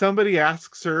when somebody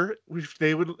asks her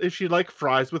if she'd like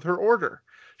fries with her order.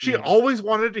 She Mm-hmm. always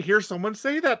wanted to hear someone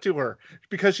say that to her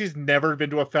because she's never been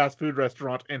to a fast food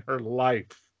restaurant in her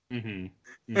life. Mm-hmm.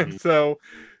 And Mm-hmm. so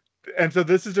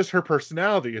this is just her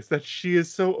personality, is that she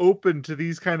is so open to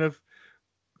these kind of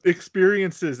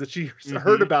experiences that she's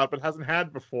heard about but hasn't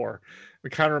had before.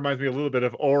 It kind of reminds me a little bit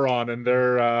of Oron and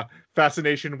their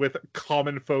fascination with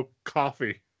common folk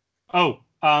coffee. Oh,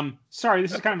 sorry.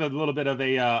 This is kind of a little bit of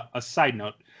a side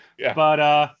note. Yeah.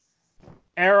 But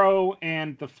Arrow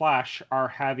and The Flash are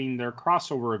having their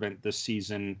crossover event this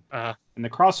season. And the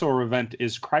crossover event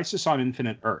is Crisis on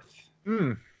Infinite Earth.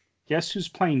 Guess who's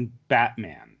playing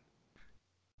Batman?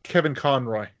 Kevin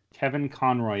Conroy. Kevin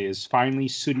Conroy is finally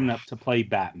suiting up to play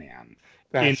Batman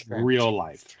in real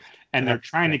life. And they're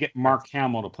trying to get Mark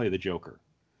Hamill to play the Joker.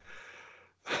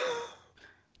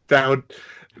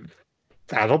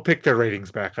 That'll pick their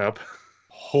ratings back up.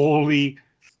 Holy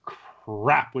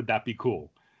crap, would that be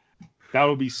cool? That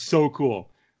would be so cool.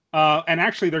 And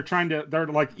actually, they're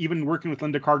like even working with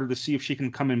Linda Carter to see if she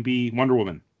can come and be Wonder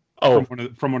Woman. Oh,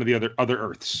 from one of the other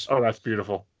Earths. Oh, that's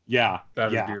beautiful. Yeah,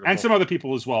 that is beautiful. And some other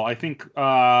people as well. I think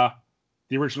the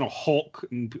original Hulk,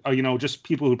 and just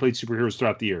people who played superheroes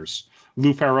throughout the years.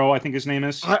 Lou Ferraro, I think his name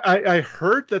is. I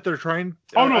heard that they're trying.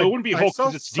 Oh no, it wouldn't be Hulk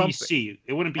because it's DC.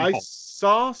 It wouldn't be Hulk. I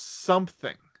saw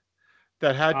something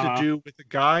that had to do with the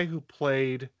guy who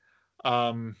played.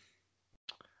 I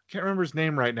can't remember his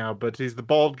name right now, but he's the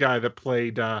bald guy that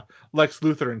played Lex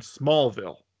Luthor in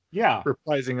Smallville. Yeah,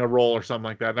 reprising a role or something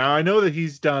like that. Now I know that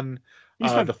he's done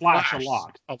the Flash a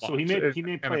lot. So he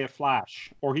may play a Flash,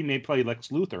 or he may play Lex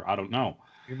Luthor. I don't know.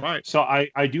 He might. So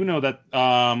I do know that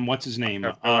what's his name?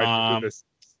 The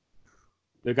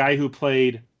guy who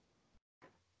played,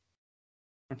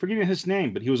 I'm forgetting his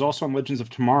name, but he was also on Legends of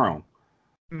Tomorrow.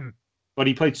 But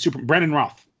he played Brandon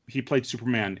Routh. He played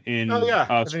Superman in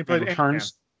Superman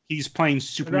Returns. He's playing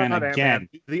Superman again.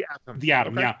 The Atom. The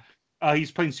Atom, okay. Yeah.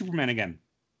 He's playing Superman again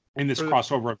in this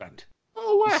crossover event.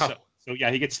 Oh wow! So yeah,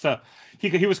 he gets to.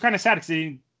 He was kind of sad because he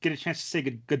didn't get a chance to say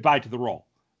goodbye to the role,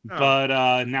 but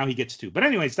now he gets to. But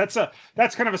anyways, that's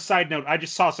kind of a side note. I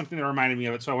just saw something that reminded me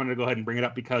of it, so I wanted to go ahead and bring it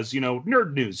up because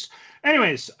nerd news.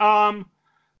 Anyways,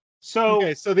 so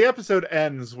the episode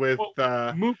ends with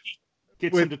Mookie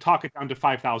gets him to talk it down to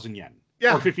 5,000 yen.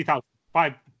 Yeah. Or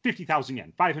 50,000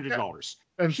 yen, $500.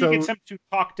 And She so gets him to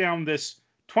talk down this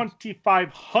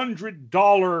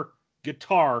 $2,500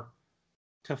 guitar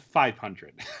to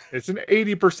 500. it's an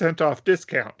 80% off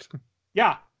discount.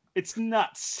 Yeah, it's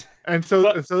nuts. And so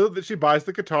But that she buys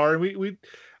the guitar, and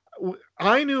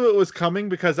I knew it was coming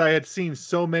because I had seen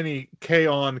so many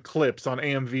K-On! Clips on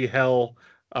AMV Hell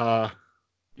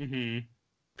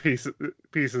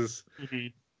pieces,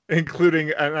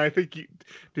 including, and I think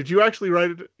did you actually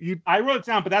write it? I wrote it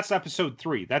down, but that's episode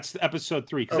 3. That's episode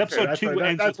 3 because Okay, episode 2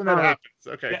 ends that's with when her. that happens.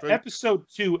 Okay, Yeah, episode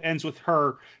 2 ends with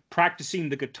her practicing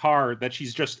the guitar that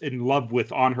she's just in love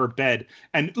with on her bed,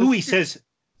 and Ui says,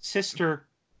 "Sister,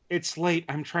 it's late.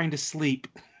 I'm trying to sleep."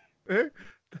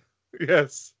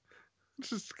 Yes,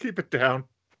 just keep it down.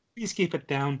 Please keep it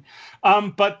down.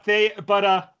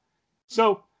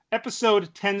 So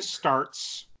episode 10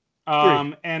 starts,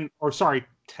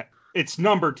 it's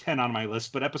number 10 on my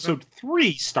list, but episode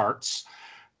 3 starts.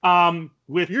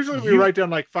 With usually we write down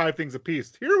like 5 things a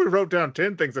piece. Here we wrote down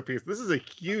 10 things a piece. This is a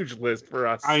huge list for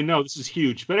us. I know this is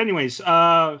huge, but anyways,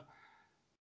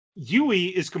 Yui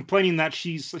is complaining that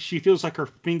she feels like her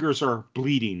fingers are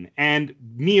bleeding, and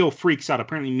Mio freaks out.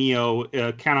 Apparently, Mio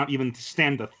cannot even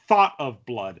stand the thought of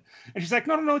blood, and she's like,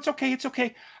 "No, it's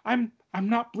okay. I'm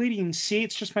not bleeding. See,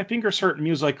 it's just my fingers hurt." And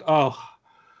Mio's like, "Oh,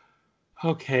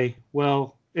 okay,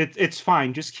 well, it's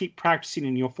fine. Just keep practicing,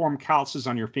 and you'll form calluses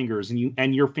on your fingers,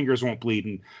 and your fingers won't bleed."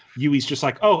 And Yui's just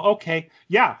like, "Oh, okay,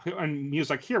 yeah." And Mio's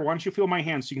like, "Here, why don't you feel my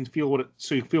hand so you can feel what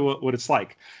it's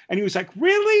like?" And he was like,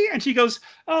 "Really?" And she goes,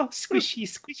 "Oh, squishy,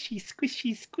 squishy,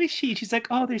 squishy, squishy." She's like,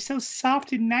 "Oh, they're so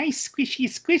soft and nice, squishy,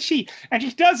 squishy." And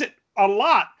she does it a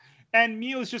lot. And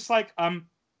Mio's just like, "Are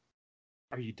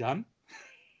you done?"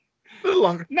 A little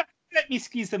longer. No, let me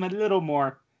squeeze them a little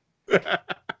more.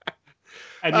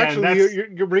 And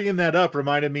actually, you're bringing that up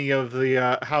reminded me of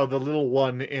the how the little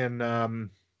one in Sound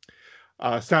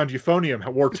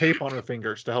Euphonium wore tape on her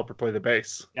fingers to help her play the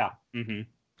bass. Yeah.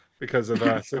 Because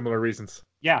of similar reasons.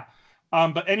 Yeah.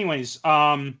 But anyways,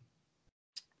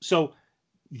 so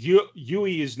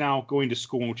Yui is now going to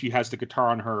school, and she has the guitar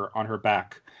on her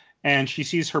back, and she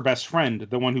sees her best friend,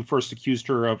 the one who first accused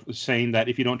her of saying that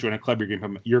if you don't join a club,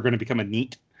 you're going to become a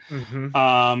NEET.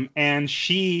 And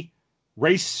she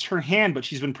raises her hand, but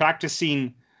she's been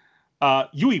practicing.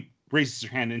 Yui raises her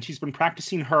hand, and she's been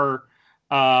practicing her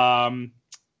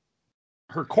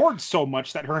chords so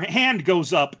much that her hand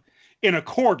goes up in a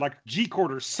chord, like G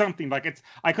chord or something. Like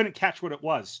I couldn't catch what it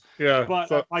was. Yeah, but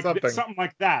something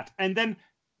like that. And then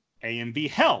AMV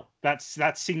Hell. That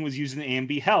scene was using the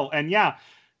AMV Hell, and yeah,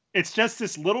 it's just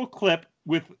this little clip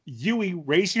with Yui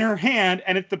raising her hand,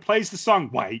 and it plays the song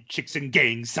 "White Chicks and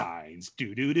Gang Signs,"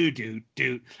 do do do do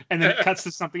do, and then it cuts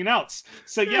to something else.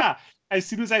 So yeah, as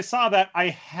soon as I saw that, I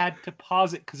had to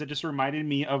pause it because it just reminded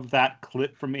me of that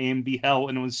clip from AMV Hell,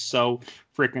 and it was so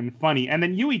freaking funny. And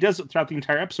then Yui does it throughout the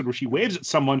entire episode, where she waves at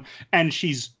someone and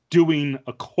she's doing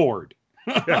a chord.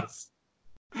 Yes.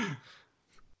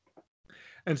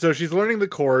 And so she's learning the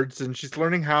chords, and she's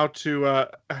learning how to.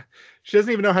 She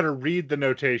doesn't even know how to read the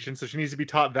notation, so she needs to be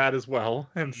taught that as well.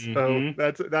 And so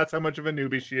that's how much of a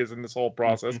newbie she is in this whole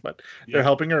process. But they're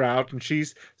helping her out, and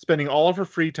she's spending all of her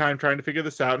free time trying to figure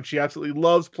this out. And she absolutely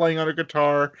loves playing on her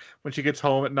guitar when she gets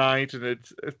home at night, and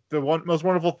it's the most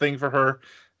wonderful thing for her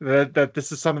that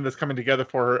this is something that's coming together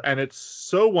for her. And it's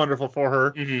so wonderful for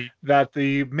her that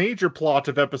the major plot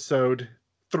of episode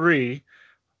 3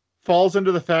 falls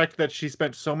into the fact that she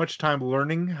spent so much time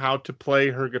learning how to play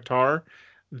her guitar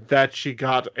that she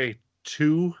got a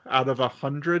 2 out of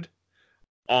 100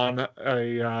 on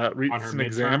a recent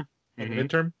exam,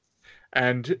 midterm.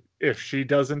 And if she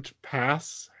doesn't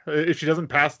pass the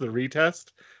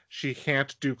retest, she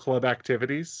can't do club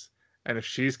activities. And if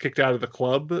she's kicked out of the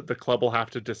club will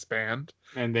have to disband.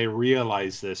 And they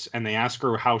realize this, and they ask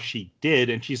her how she did,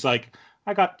 and she's like,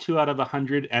 "I got 2 out of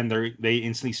 100," and they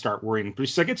instantly start worrying. But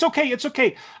she's like, "It's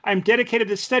okay. I'm dedicated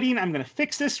to studying. I'm going to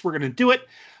fix this. We're going to do it.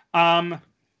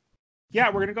 Yeah,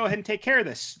 we're going to go ahead and take care of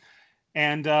this."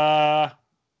 And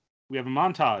we have a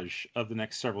montage of the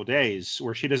next several days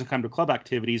where she doesn't come to club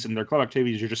activities, and their club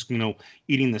activities are just,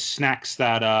 eating the snacks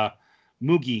that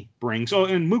Mugi brings. Oh,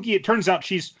 and Mugi, it turns out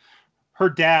her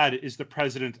dad is the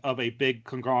president of a big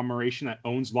conglomeration that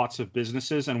owns lots of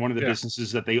businesses, and one of the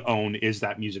businesses that they own is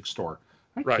that music store.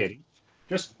 I'm kidding.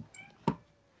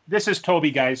 This is Toby,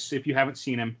 guys, if you haven't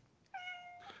seen him.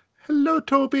 Hello,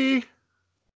 Toby.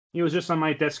 He was just on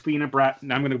my desk being a brat,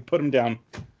 and I'm going to put him down.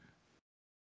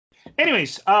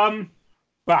 Anyways, hair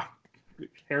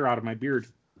out of my beard.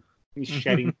 He's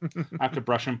shedding. I have to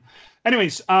brush him.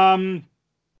 Anyways,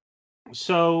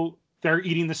 so they're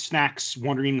eating the snacks,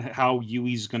 wondering how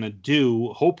Yui's going to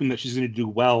do, hoping that she's going to do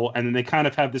well. And then they kind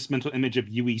of have this mental image of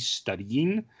Yui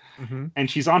studying, and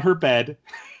she's on her bed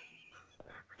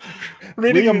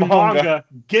reading a manga,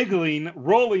 giggling,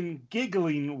 rolling,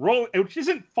 which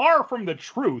isn't far from the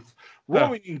truth,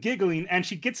 rolling and giggling. And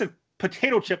she gets a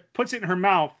potato chip, puts it in her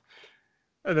mouth,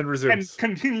 and then resumes. And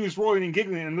continues rolling and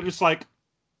giggling. And they're just like,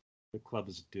 the club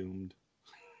is doomed.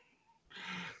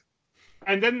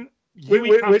 And then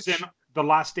Yui comes in the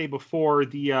last day before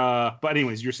the but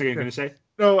anyways, you're saying going to say?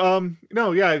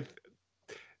 No, yeah.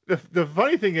 The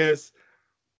funny thing is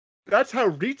that's how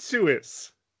Ritsu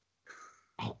is.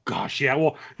 Oh gosh, yeah.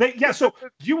 Well, so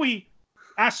Yui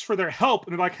asks for their help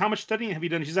and they're like, how much studying have you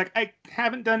done? She's like, I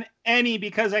haven't done any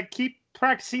because I keep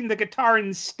practicing the guitar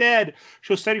instead.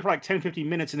 She'll study for like 10-15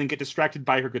 minutes and then get distracted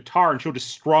by her guitar, and she'll just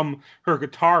strum her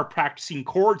guitar practicing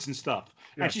chords and stuff.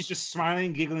 Yeah. And she's just smiling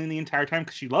and giggling the entire time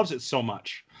because she loves it so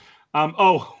much.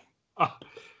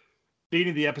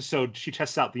 Beginning of the episode, she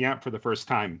tests out the amp for the first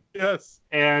time. Yes.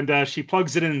 And she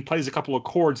plugs it in and plays a couple of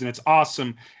chords, and it's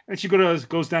awesome. And she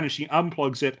goes down and she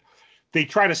unplugs it. They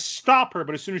try to stop her,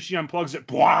 but as soon as she unplugs it,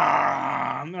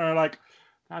 blah, and they're like,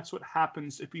 that's what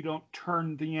happens if you don't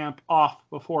turn the amp off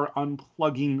before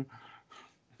unplugging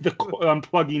the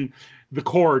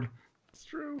cord. It's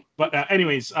true. But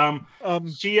anyways,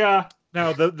 she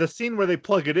now the scene where they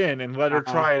plug it in and let her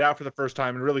try it out for the first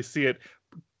time and really see it.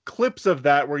 Clips of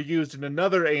that were used in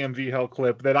another AMV Hell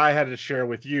clip that I had to share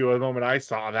with you the moment I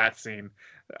saw that scene.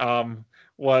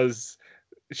 Was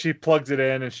she plugs it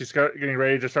in and she's getting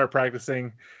ready to start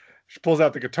practicing. She pulls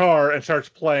out the guitar and starts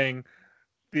playing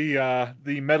the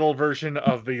metal version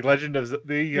of the Legend of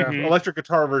the electric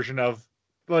guitar version of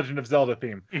the Legend of Zelda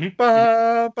theme. Yep,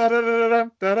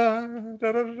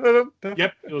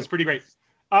 it was pretty great.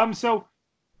 So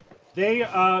they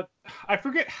I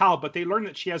forget how, but they learn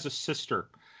that she has a sister.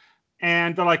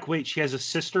 And they're like, wait, she has a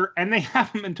sister? And they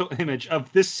have a mental image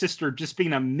of this sister just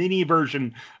being a mini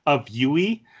version of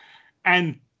Yui.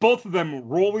 And both of them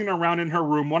rolling around in her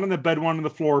room, one on the bed, one on the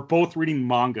floor, both reading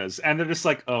mangas. And they're just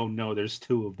like, oh no, there's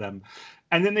two of them.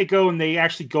 And then they go and they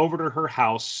actually go over to her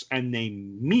house and they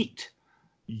meet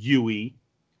Yui.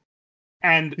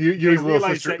 And Yui's little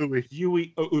sister,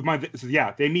 Yui.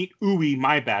 They meet Ui,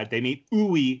 my bad. They meet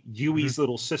Ui, Yui's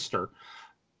little sister.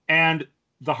 And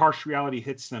the harsh reality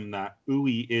hits them that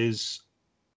Ui is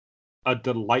a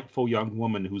delightful young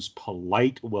woman who's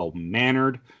polite,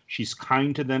 well-mannered. She's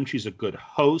kind to them. She's a good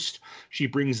host. She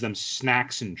brings them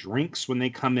snacks and drinks when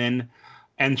they come in,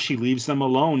 and she leaves them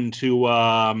alone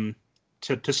to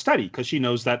study because she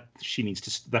knows that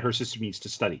that her sister needs to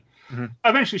study.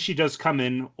 Eventually, she does come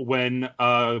in when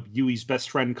Yui's best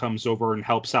friend comes over and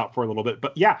helps out for a little bit.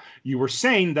 But yeah, you were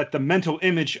saying that the mental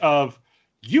image of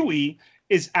Yui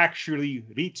is actually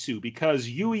Ritsu because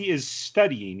Yui is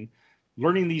studying,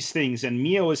 learning these things, and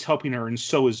Mio is helping her, and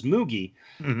so is Mugi.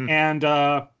 And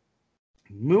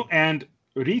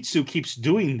Ritsu keeps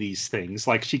doing these things.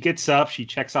 Like she gets up, she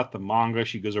checks out the manga,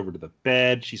 she goes over to the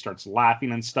bed, she starts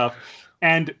laughing and stuff,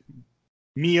 and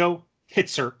Mio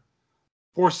hits her,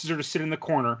 forces her to sit in the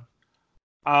corner.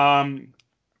 And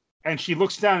she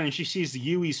looks down and she sees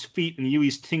Yui's feet, and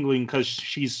Yui's tingling because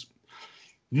she's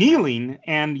kneeling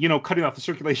and, cutting off the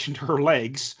circulation to her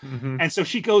legs. And so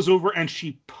she goes over and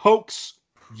she pokes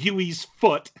Yui's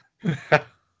foot.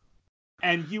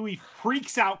 And Yui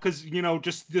freaks out because,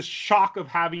 just this shock of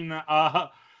having, a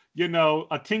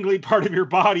tingly part of your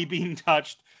body being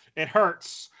touched. It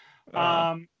hurts.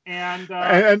 And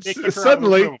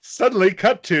suddenly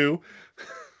cut to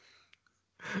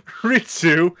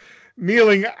Ritsu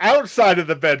kneeling outside of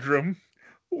the bedroom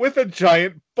with a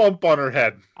giant bump on her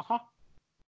head.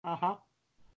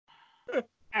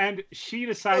 And she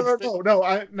decides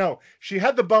No. She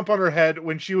had the bump on her head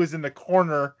when she was in the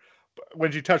corner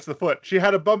when she touched the foot. She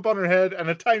had a bump on her head and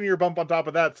a tinier bump on top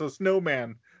of that, so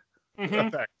snowman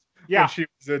effect. Yeah. When she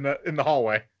was in the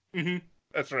hallway.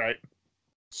 That's right.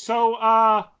 So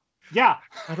yeah.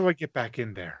 How do I get back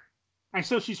in there? And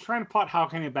so she's trying to plot how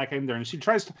can I get back in there, and she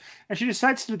decides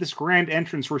to do this grand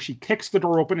entrance where she kicks the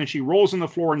door open and she rolls on the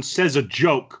floor and says a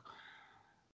joke.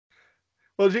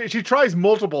 Well, she tries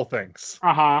multiple things.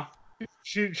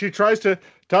 She tries to,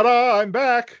 ta-da, I'm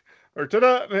back, or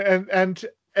ta-da, and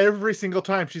every single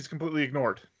time she's completely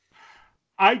ignored.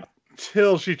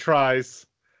 Till she tries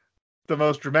the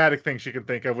most dramatic thing she can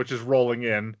think of, which is rolling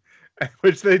in,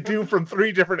 which they do from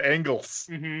 3 different angles.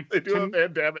 They do a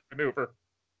Van Damme maneuver.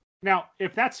 Now,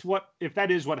 if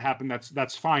that is what happened,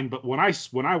 that's fine. But when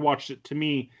I watched it, to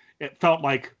me, it felt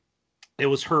like it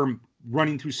was her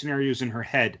running through scenarios in her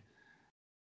head.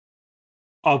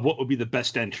 of what would be the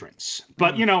best entrance.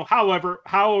 But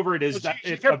however it is, Well, that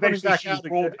she it kept running eventually back she out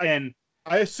rolled again. in.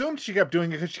 I assumed she kept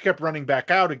doing it because she kept running back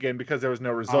out again because there was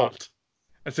no result.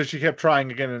 And so she kept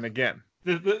trying again and again.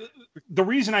 The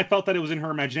reason I felt that it was in her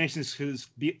imagination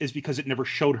is because it never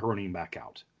showed her running back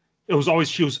out. It was always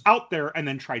she was out there and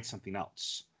then tried something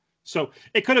else. So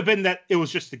it could have been that it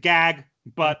was just a gag,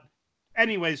 but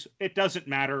anyways, it doesn't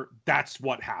matter. That's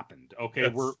what happened.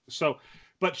 Okay, Yes.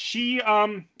 but she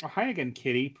hi again,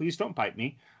 Kitty. Please don't bite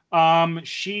me.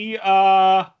 She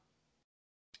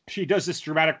does this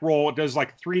dramatic roll. It does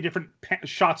like 3 different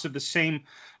shots of the same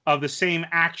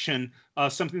action.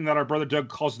 Something that our brother Doug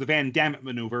calls the Van Damme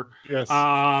maneuver. Yes.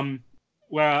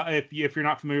 Well, if you're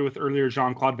not familiar with earlier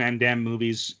Jean-Claude Van Damme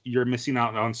movies, you're missing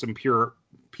out on some pure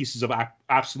pieces of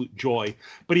absolute joy.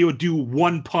 But he would do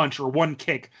one punch or one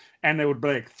kick, and there would be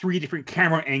like 3 different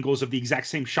camera angles of the exact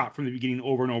same shot from the beginning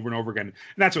over and over and over again. And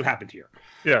that's what happened here.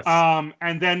 Yes.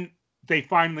 And then they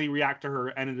finally react to her,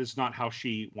 and it is not how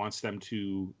she wants them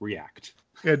to react.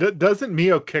 Yeah, doesn't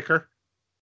Mio kick her?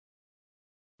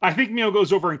 I think Mio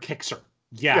goes over and kicks her.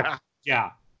 Yeah.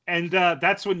 And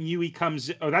that's when Yui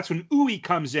comes. Or that's when Ui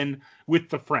comes in with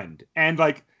the friend, and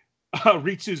like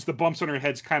Ritsu's the bumps on her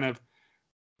head's kind of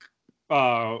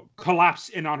collapse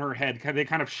in on her head. They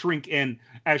kind of shrink in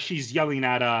as she's yelling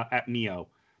at Mio.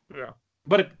 Yeah.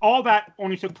 But all that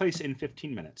only took place in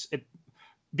 15 minutes.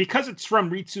 Because it's from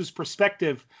Ritsu's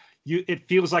perspective, it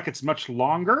feels like it's much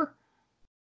longer.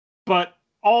 But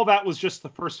all that was just the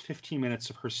first 15 minutes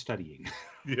of her studying.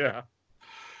 Yeah.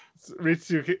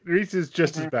 Ritsu's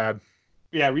just as bad.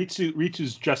 Yeah,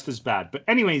 Ritsu's just as bad. But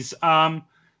anyways,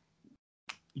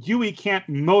 Yui can't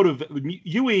motivate.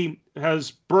 Yui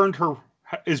is burned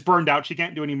out. She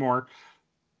can't do anymore.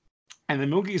 And then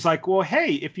Mugi's like, well,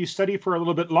 hey, if you study for a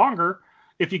little bit longer,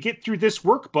 if you get through this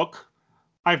workbook,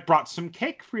 I've brought some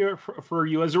cake for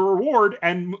you as a reward.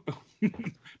 And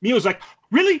Mio's like,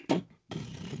 really?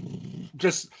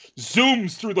 Just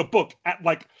zooms through the book at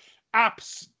like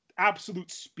absolute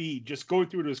speed, just going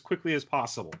through it as quickly as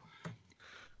possible.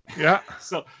 Yeah.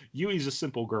 So Yui's a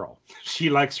simple girl. She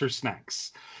likes her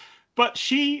snacks. But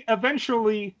she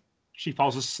eventually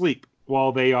falls asleep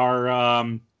while they are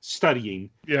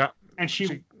studying. Yeah. And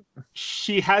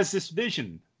she has this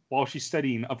vision while she's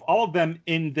studying of all of them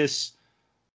in this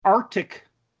Arctic,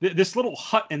 this little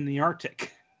hut in the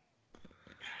Arctic.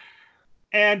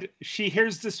 And she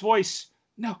hears this voice,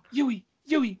 no, Yui,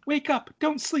 wake up.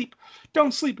 Don't sleep.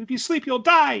 If you sleep, you'll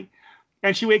die.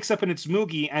 And she wakes up and it's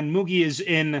Mugi, and Mugi is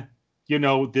in,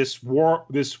 this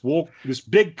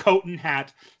big coat and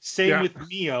hat. Same with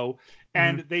Mio.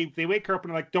 And they wake her up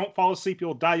and they're like, don't fall asleep,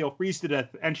 you'll die, you'll freeze to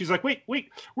death. And she's like, wait,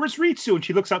 where's Ritsu? And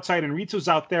she looks outside, and Ritsu's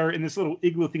out there in this little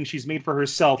igloo thing she's made for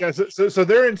herself. Yeah, so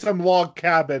they're in some log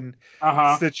cabin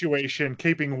situation,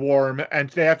 keeping warm, and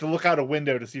they have to look out a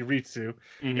window to see Ritsu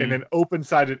in an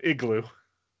open-sided igloo.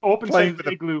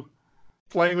 Igloo.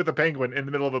 Playing with a penguin in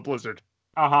the middle of a blizzard.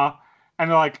 And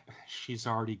they're like, she's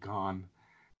already gone.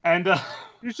 And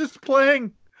he's just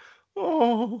playing.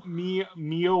 Oh.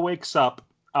 Mio wakes up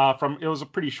from, it was a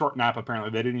pretty short nap,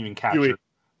 apparently. They didn't even capture.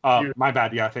 My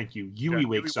bad. Yeah, thank you. Yui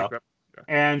wakes up.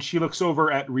 And she looks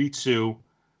over at Ritsu,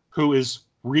 who is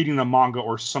reading a manga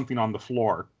or something on the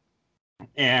floor.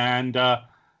 And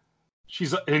she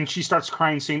starts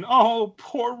crying, saying, oh,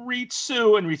 poor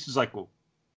Ritsu. And Ritsu's like, well,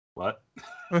 what?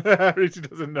 Ritsu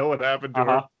doesn't know what happened to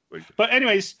her. But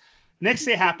anyways, next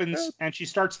day happens, and she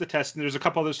starts the test, and there's a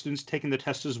couple other students taking the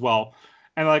test as well.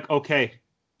 And like, okay,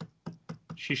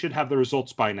 she should have the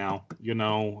results by now.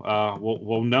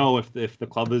 We'll know if the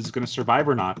club is going to survive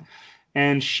or not.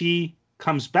 And she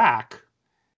comes back,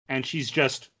 and she's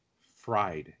just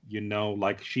fried.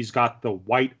 Like she's got the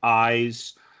white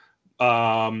eyes,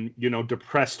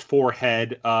 depressed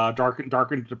forehead,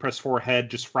 darkened, depressed forehead,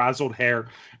 just frazzled hair.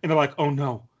 And they're like, oh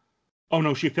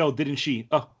no, she failed, didn't she?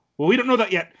 Oh, well, we don't know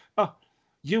that yet. Oh,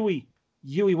 Yui,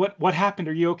 what happened?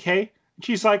 Are you okay? And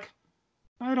she's like,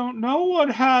 I don't know what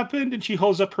happened. And she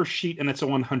holds up her sheet, and it's a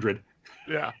 100.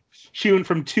 Yeah. She went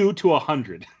from 2 to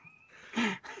 100.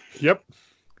 Yep.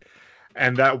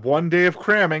 And that one day of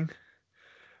cramming,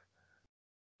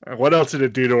 what else did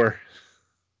it do to her?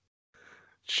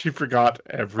 She forgot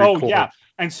every chord. Yeah.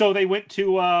 And so they went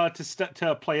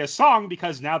to play a song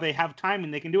because now they have time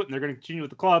and they can do it, and they're going to continue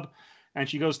with the club. And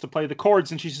she goes to play the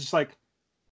chords, and she's just like,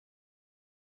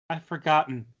 I've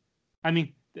forgotten. I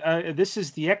mean, this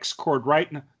is the X chord,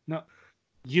 right? No,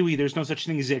 Yui, there's no such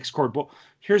thing as the X chord. Well,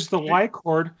 here's the Y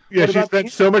chord. Yeah, she spent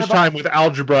so much time with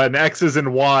algebra and X's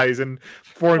and Y's and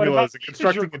formulas and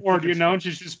constructing chord, and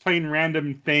she's just playing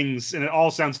random things, and it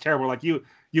all sounds terrible. Like,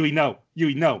 Yui, no.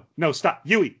 Yui, no. No, stop.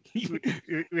 Yui.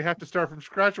 We have to start from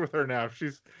scratch with her now.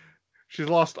 She's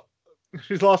lost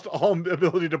all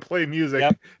ability to play music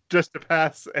Yep. just to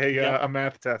pass Yep. a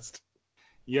math test.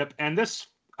 Yep. And this,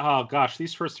 oh gosh,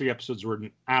 these first 3 episodes were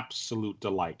an absolute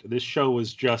delight. This show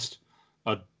was just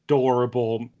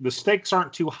adorable. The stakes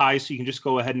aren't too high, so you can just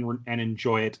go ahead and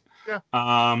enjoy it. Yeah.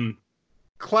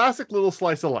 Classic little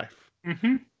slice of life.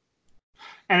 Mm-hmm.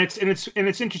 And it's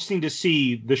interesting to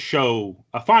see the show,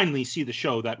 finally see the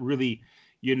show that really,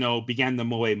 began the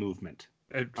Moe movement.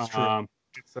 It's true.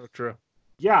 It's so true.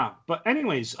 Yeah, but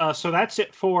anyways, so that's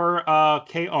it for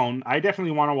K-On! I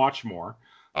definitely want to watch more.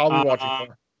 I'll be watching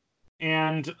more.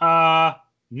 And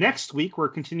next week, we're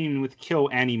continuing with Kill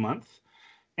Annie Month.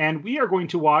 And we are going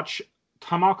to watch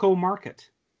Tamako Market.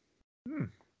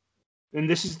 And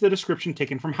this is the description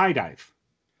taken from High Dive.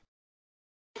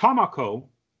 Tamako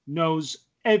knows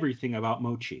everything about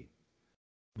mochi,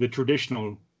 the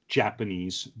traditional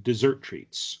Japanese dessert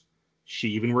treats. She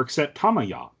even works at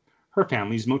Tamaya, her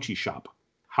family's mochi shop.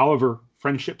 However,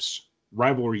 friendships,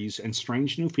 rivalries, and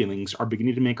strange new feelings are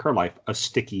beginning to make her life a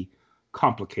sticky,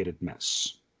 complicated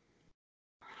mess.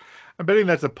 I'm betting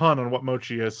that's a pun on what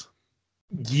mochi is.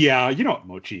 Yeah, you know what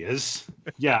mochi is.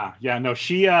 No,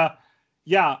 she,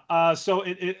 so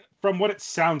it from what it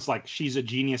sounds like, she's a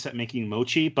genius at making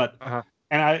mochi, but,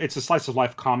 it's a slice of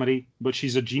life comedy, but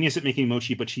she's a genius at making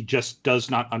mochi, but she just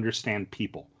does not understand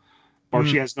people, or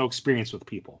she has no experience with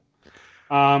people.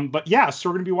 But yeah, so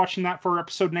we're going to be watching that for our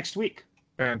episode next week.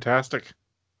 Fantastic.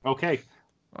 Okay.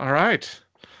 All right.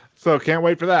 So can't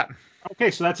wait for that.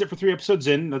 Okay, so that's it for 3 episodes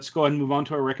in. Let's go ahead and move on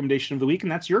to our recommendation of the week,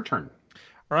 and that's your turn.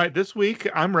 All right, this week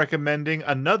I'm recommending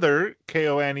another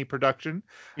KyoAni production,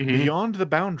 Beyond the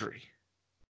Boundary.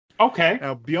 Okay.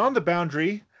 Now, Beyond the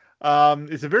Boundary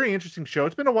is a very interesting show.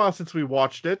 It's been a while since we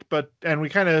watched it, and we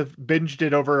kind of binged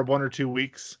it over 1 or 2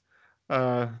 weeks,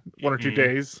 1 or 2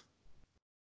 days.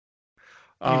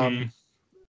 About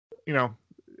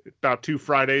 2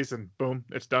 Fridays, and boom,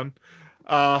 it's done.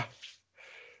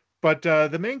 But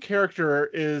the main character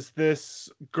is this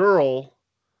girl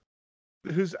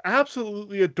who's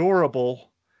absolutely adorable,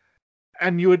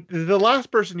 and the last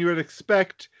person you would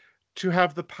expect to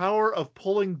have the power of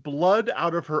pulling blood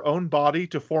out of her own body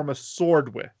to form a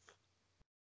sword with.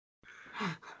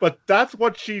 But that's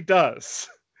what she does.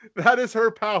 That is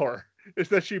her power, is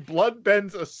that she blood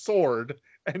bends a sword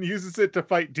and uses it to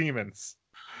fight demons.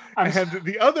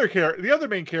 The other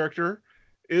main character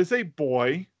is a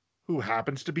boy who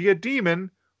happens to be a demon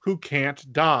who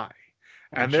can't die.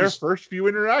 And their first few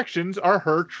interactions are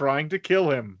her trying to kill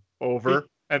him over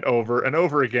and over and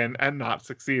over again and not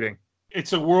succeeding.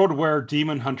 It's a world where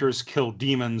demon hunters kill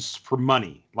demons for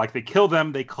money. Like, they kill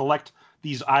them, they collect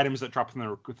these items that drop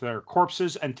from their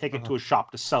corpses and take it to a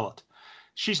shop to sell it.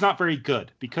 She's not very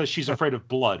good because she's afraid of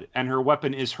blood, and her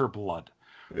weapon is her blood.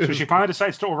 So she finally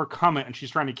decides to overcome it, and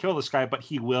she's trying to kill this guy, but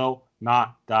he will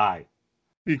not die.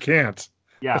 He can't.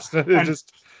 Yeah. It's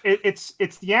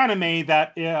the anime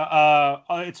that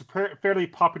it's a fairly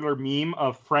popular meme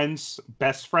of friends,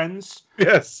 best friends.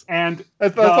 Yes, and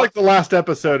that's like the last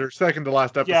episode or second to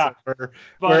last episode,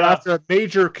 where after a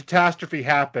major catastrophe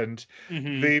happened,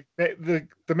 the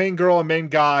main girl and main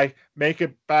guy make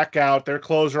it back out. Their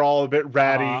clothes are all a bit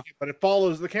ratty, but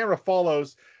the camera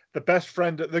follows the best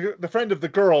friend, the friend of the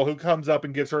girl, who comes up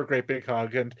and gives her a great big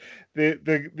hug, and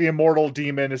the immortal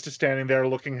demon is just standing there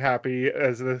looking happy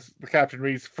as the Captain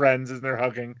Reed's friends as they're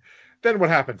hugging. Then what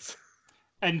happens?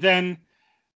 And then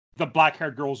the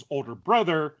black-haired girl's older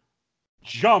brother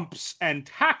jumps and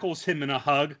tackles him in a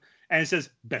hug, and it says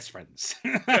 "best friends."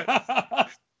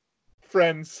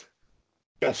 Friends,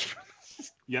 best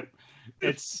friends. Yep,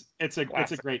 it's a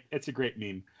great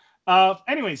meme.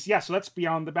 Anyways, yeah, so that's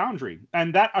Beyond the Boundary.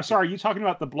 And that, sorry, you talking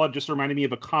about the blood just reminded me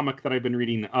of a comic that I've been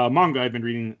reading, manga I've been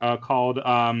reading, called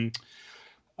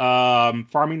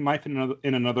Farming Life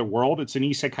in Another World. It's an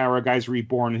isekai where a guy's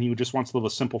reborn, and he just wants to live a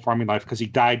simple farming life because he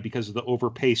died because of the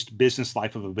overpaced business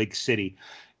life of a big city.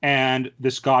 And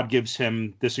this god gives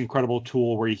him this incredible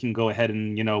tool where he can go ahead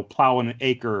and, plow an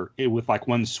acre with like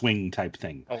one swing type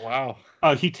thing. Oh, wow.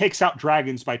 He takes out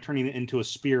dragons by turning it into a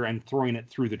spear and throwing it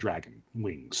through the dragon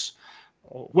wings.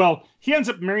 Oh. Well, he ends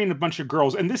up marrying a bunch of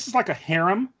girls, and this is like a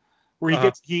harem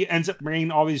where he ends up marrying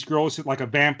all these girls, like a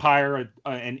vampire,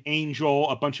 an angel,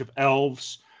 a bunch of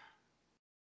elves.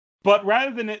 But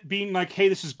rather than it being like, hey,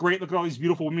 this is great, look at all these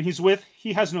beautiful women he's with,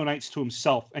 he has no nights to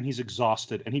himself, and he's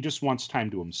exhausted, and he just wants time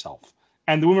to himself.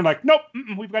 And the women are like, nope,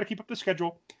 we've got to keep up the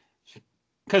schedule.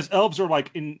 Because elves are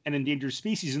like an endangered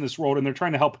species in this world, and they're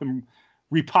trying to help him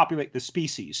repopulate the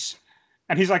species.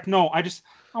 And he's like, no,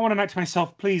 I want a night to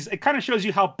myself, please. It kind of shows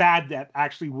you how bad that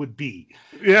actually would be.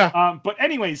 Yeah. But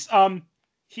anyways,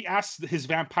 he asked his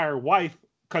vampire wife,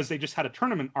 because they just had a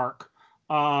tournament arc,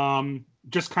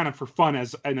 just kind of for fun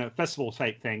as in a festival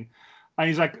type thing. And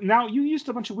he's like, now you used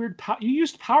a bunch of weird, you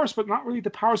used powers, but not really the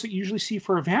powers that you usually see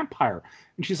for a vampire.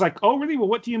 And she's like, oh, really? Well,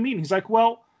 what do you mean? He's like,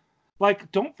 well, like,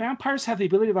 don't vampires have the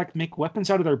ability to like make weapons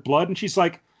out of their blood? And she's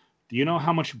like, do you know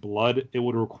how much blood it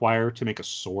would require to make a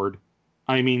sword?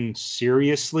 I mean,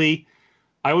 seriously,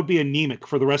 I would be anemic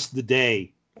for the rest of the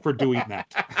day for doing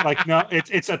that. Like, no,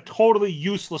 it's a totally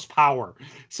useless power.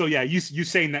 So yeah, you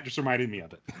saying that just reminded me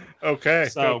of it. Okay.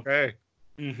 So, okay.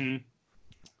 Mm-hmm.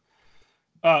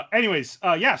 Anyways,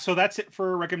 yeah. So that's it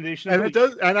for recommendation. And it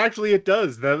does, and actually, it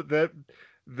does. The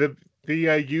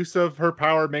use of her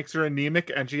power makes her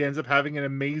anemic, and she ends up having an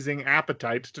amazing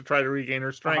appetite to try to regain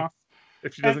her strength.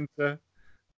 If she doesn't,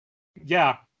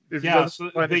 yeah. If yeah, so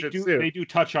they do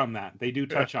touch on that. They do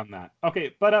touch on that.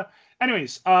 Okay, but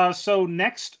anyways, so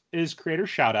next is creator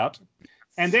shout out,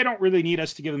 and they don't really need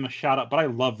us to give them a shout out, but I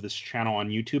love this channel on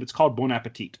YouTube. It's called Bon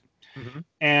Appetit,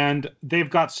 and they've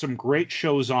got some great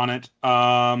shows on it.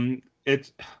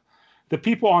 It's the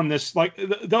people on this, like,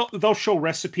 they'll show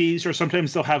recipes, or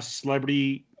sometimes they'll have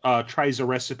celebrity tries a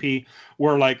recipe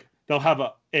where like they'll have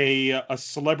a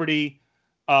celebrity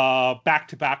back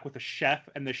to back with a chef,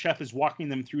 and the chef is walking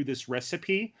them through this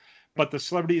recipe, but the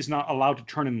celebrity is not allowed to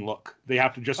turn and look. They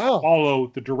have to just follow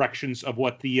the directions of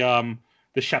what the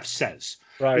chef says.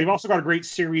 Right. They've also got a great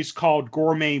series called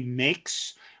Gourmet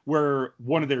Makes, where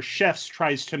one of their chefs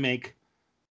tries to make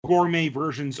gourmet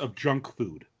versions of junk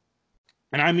food.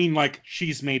 And I mean, like,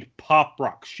 she's made Pop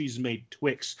Rocks, she's made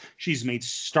Twix, she's made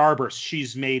Starburst,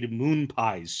 she's made moon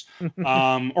pies,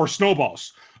 or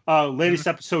snowballs. Latest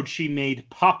episode, she made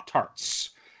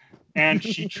Pop-Tarts, and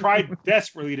she tried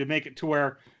desperately to make it to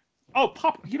where,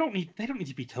 they don't need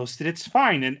to be toasted. It's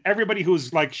fine. And everybody who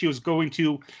was like, she was going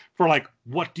to for like,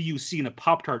 what do you see in a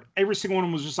Pop-Tart? Every single one of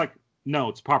them was just like, no,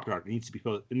 it's a Pop-Tart. It needs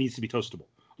to be toastable.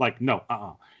 Like, no,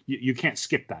 you can't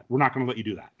skip that. We're not going to let you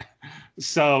do that.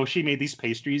 So she made these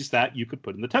pastries that you could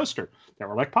put in the toaster that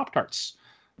were like Pop-Tarts.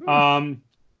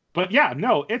 But yeah,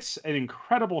 no, it's an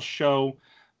incredible show.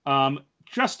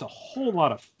 Just a whole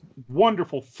lot of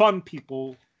wonderful, fun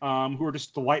people who are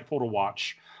just delightful to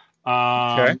watch.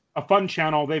 A fun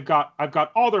channel. I've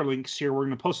got all their links here. We're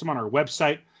going to post them on our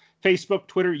website, Facebook,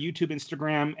 Twitter, YouTube,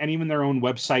 Instagram, and even their own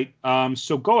website.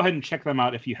 So go ahead and check them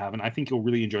out if you haven't. I think you'll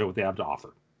really enjoy what they have to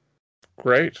offer.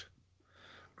 Great.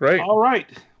 All right.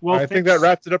 Well, I think that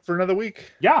wraps it up for another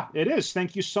week. Yeah, it is.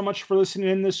 Thank you so much for listening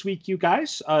in this week, you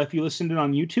guys. If you listened in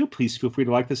on YouTube, please feel free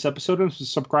to like this episode and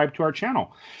subscribe to our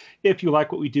channel. If you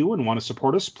like what we do and want to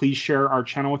support us, please share our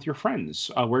channel with your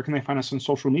friends. Where can they find us on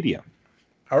social media?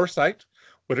 Our site,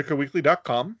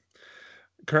 WhitakerWeekly.com,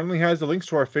 currently has the links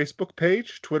to our Facebook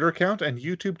page, Twitter account, and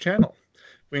YouTube channel.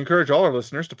 We encourage all our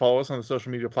listeners to follow us on the social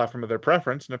media platform of their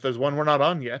preference, and if there's one we're not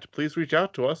on yet, please reach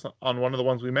out to us on one of the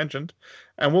ones we mentioned,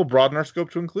 and we'll broaden our scope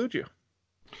to include you.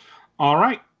 All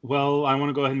right. Well, I want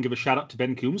to go ahead and give a shout out to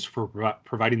Ben Coombs for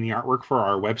providing the artwork for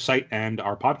our website and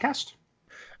our podcast.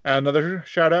 Another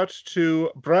shout out to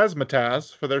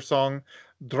Brazmataz for their song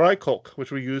Drykolk,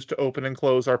 which we use to open and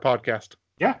close our podcast.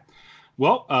 Yeah.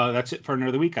 Well, that's it for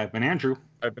another week. I've been Andrew.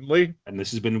 I've been Lee. And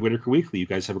this has been Whitaker Weekly. You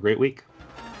guys have a great week.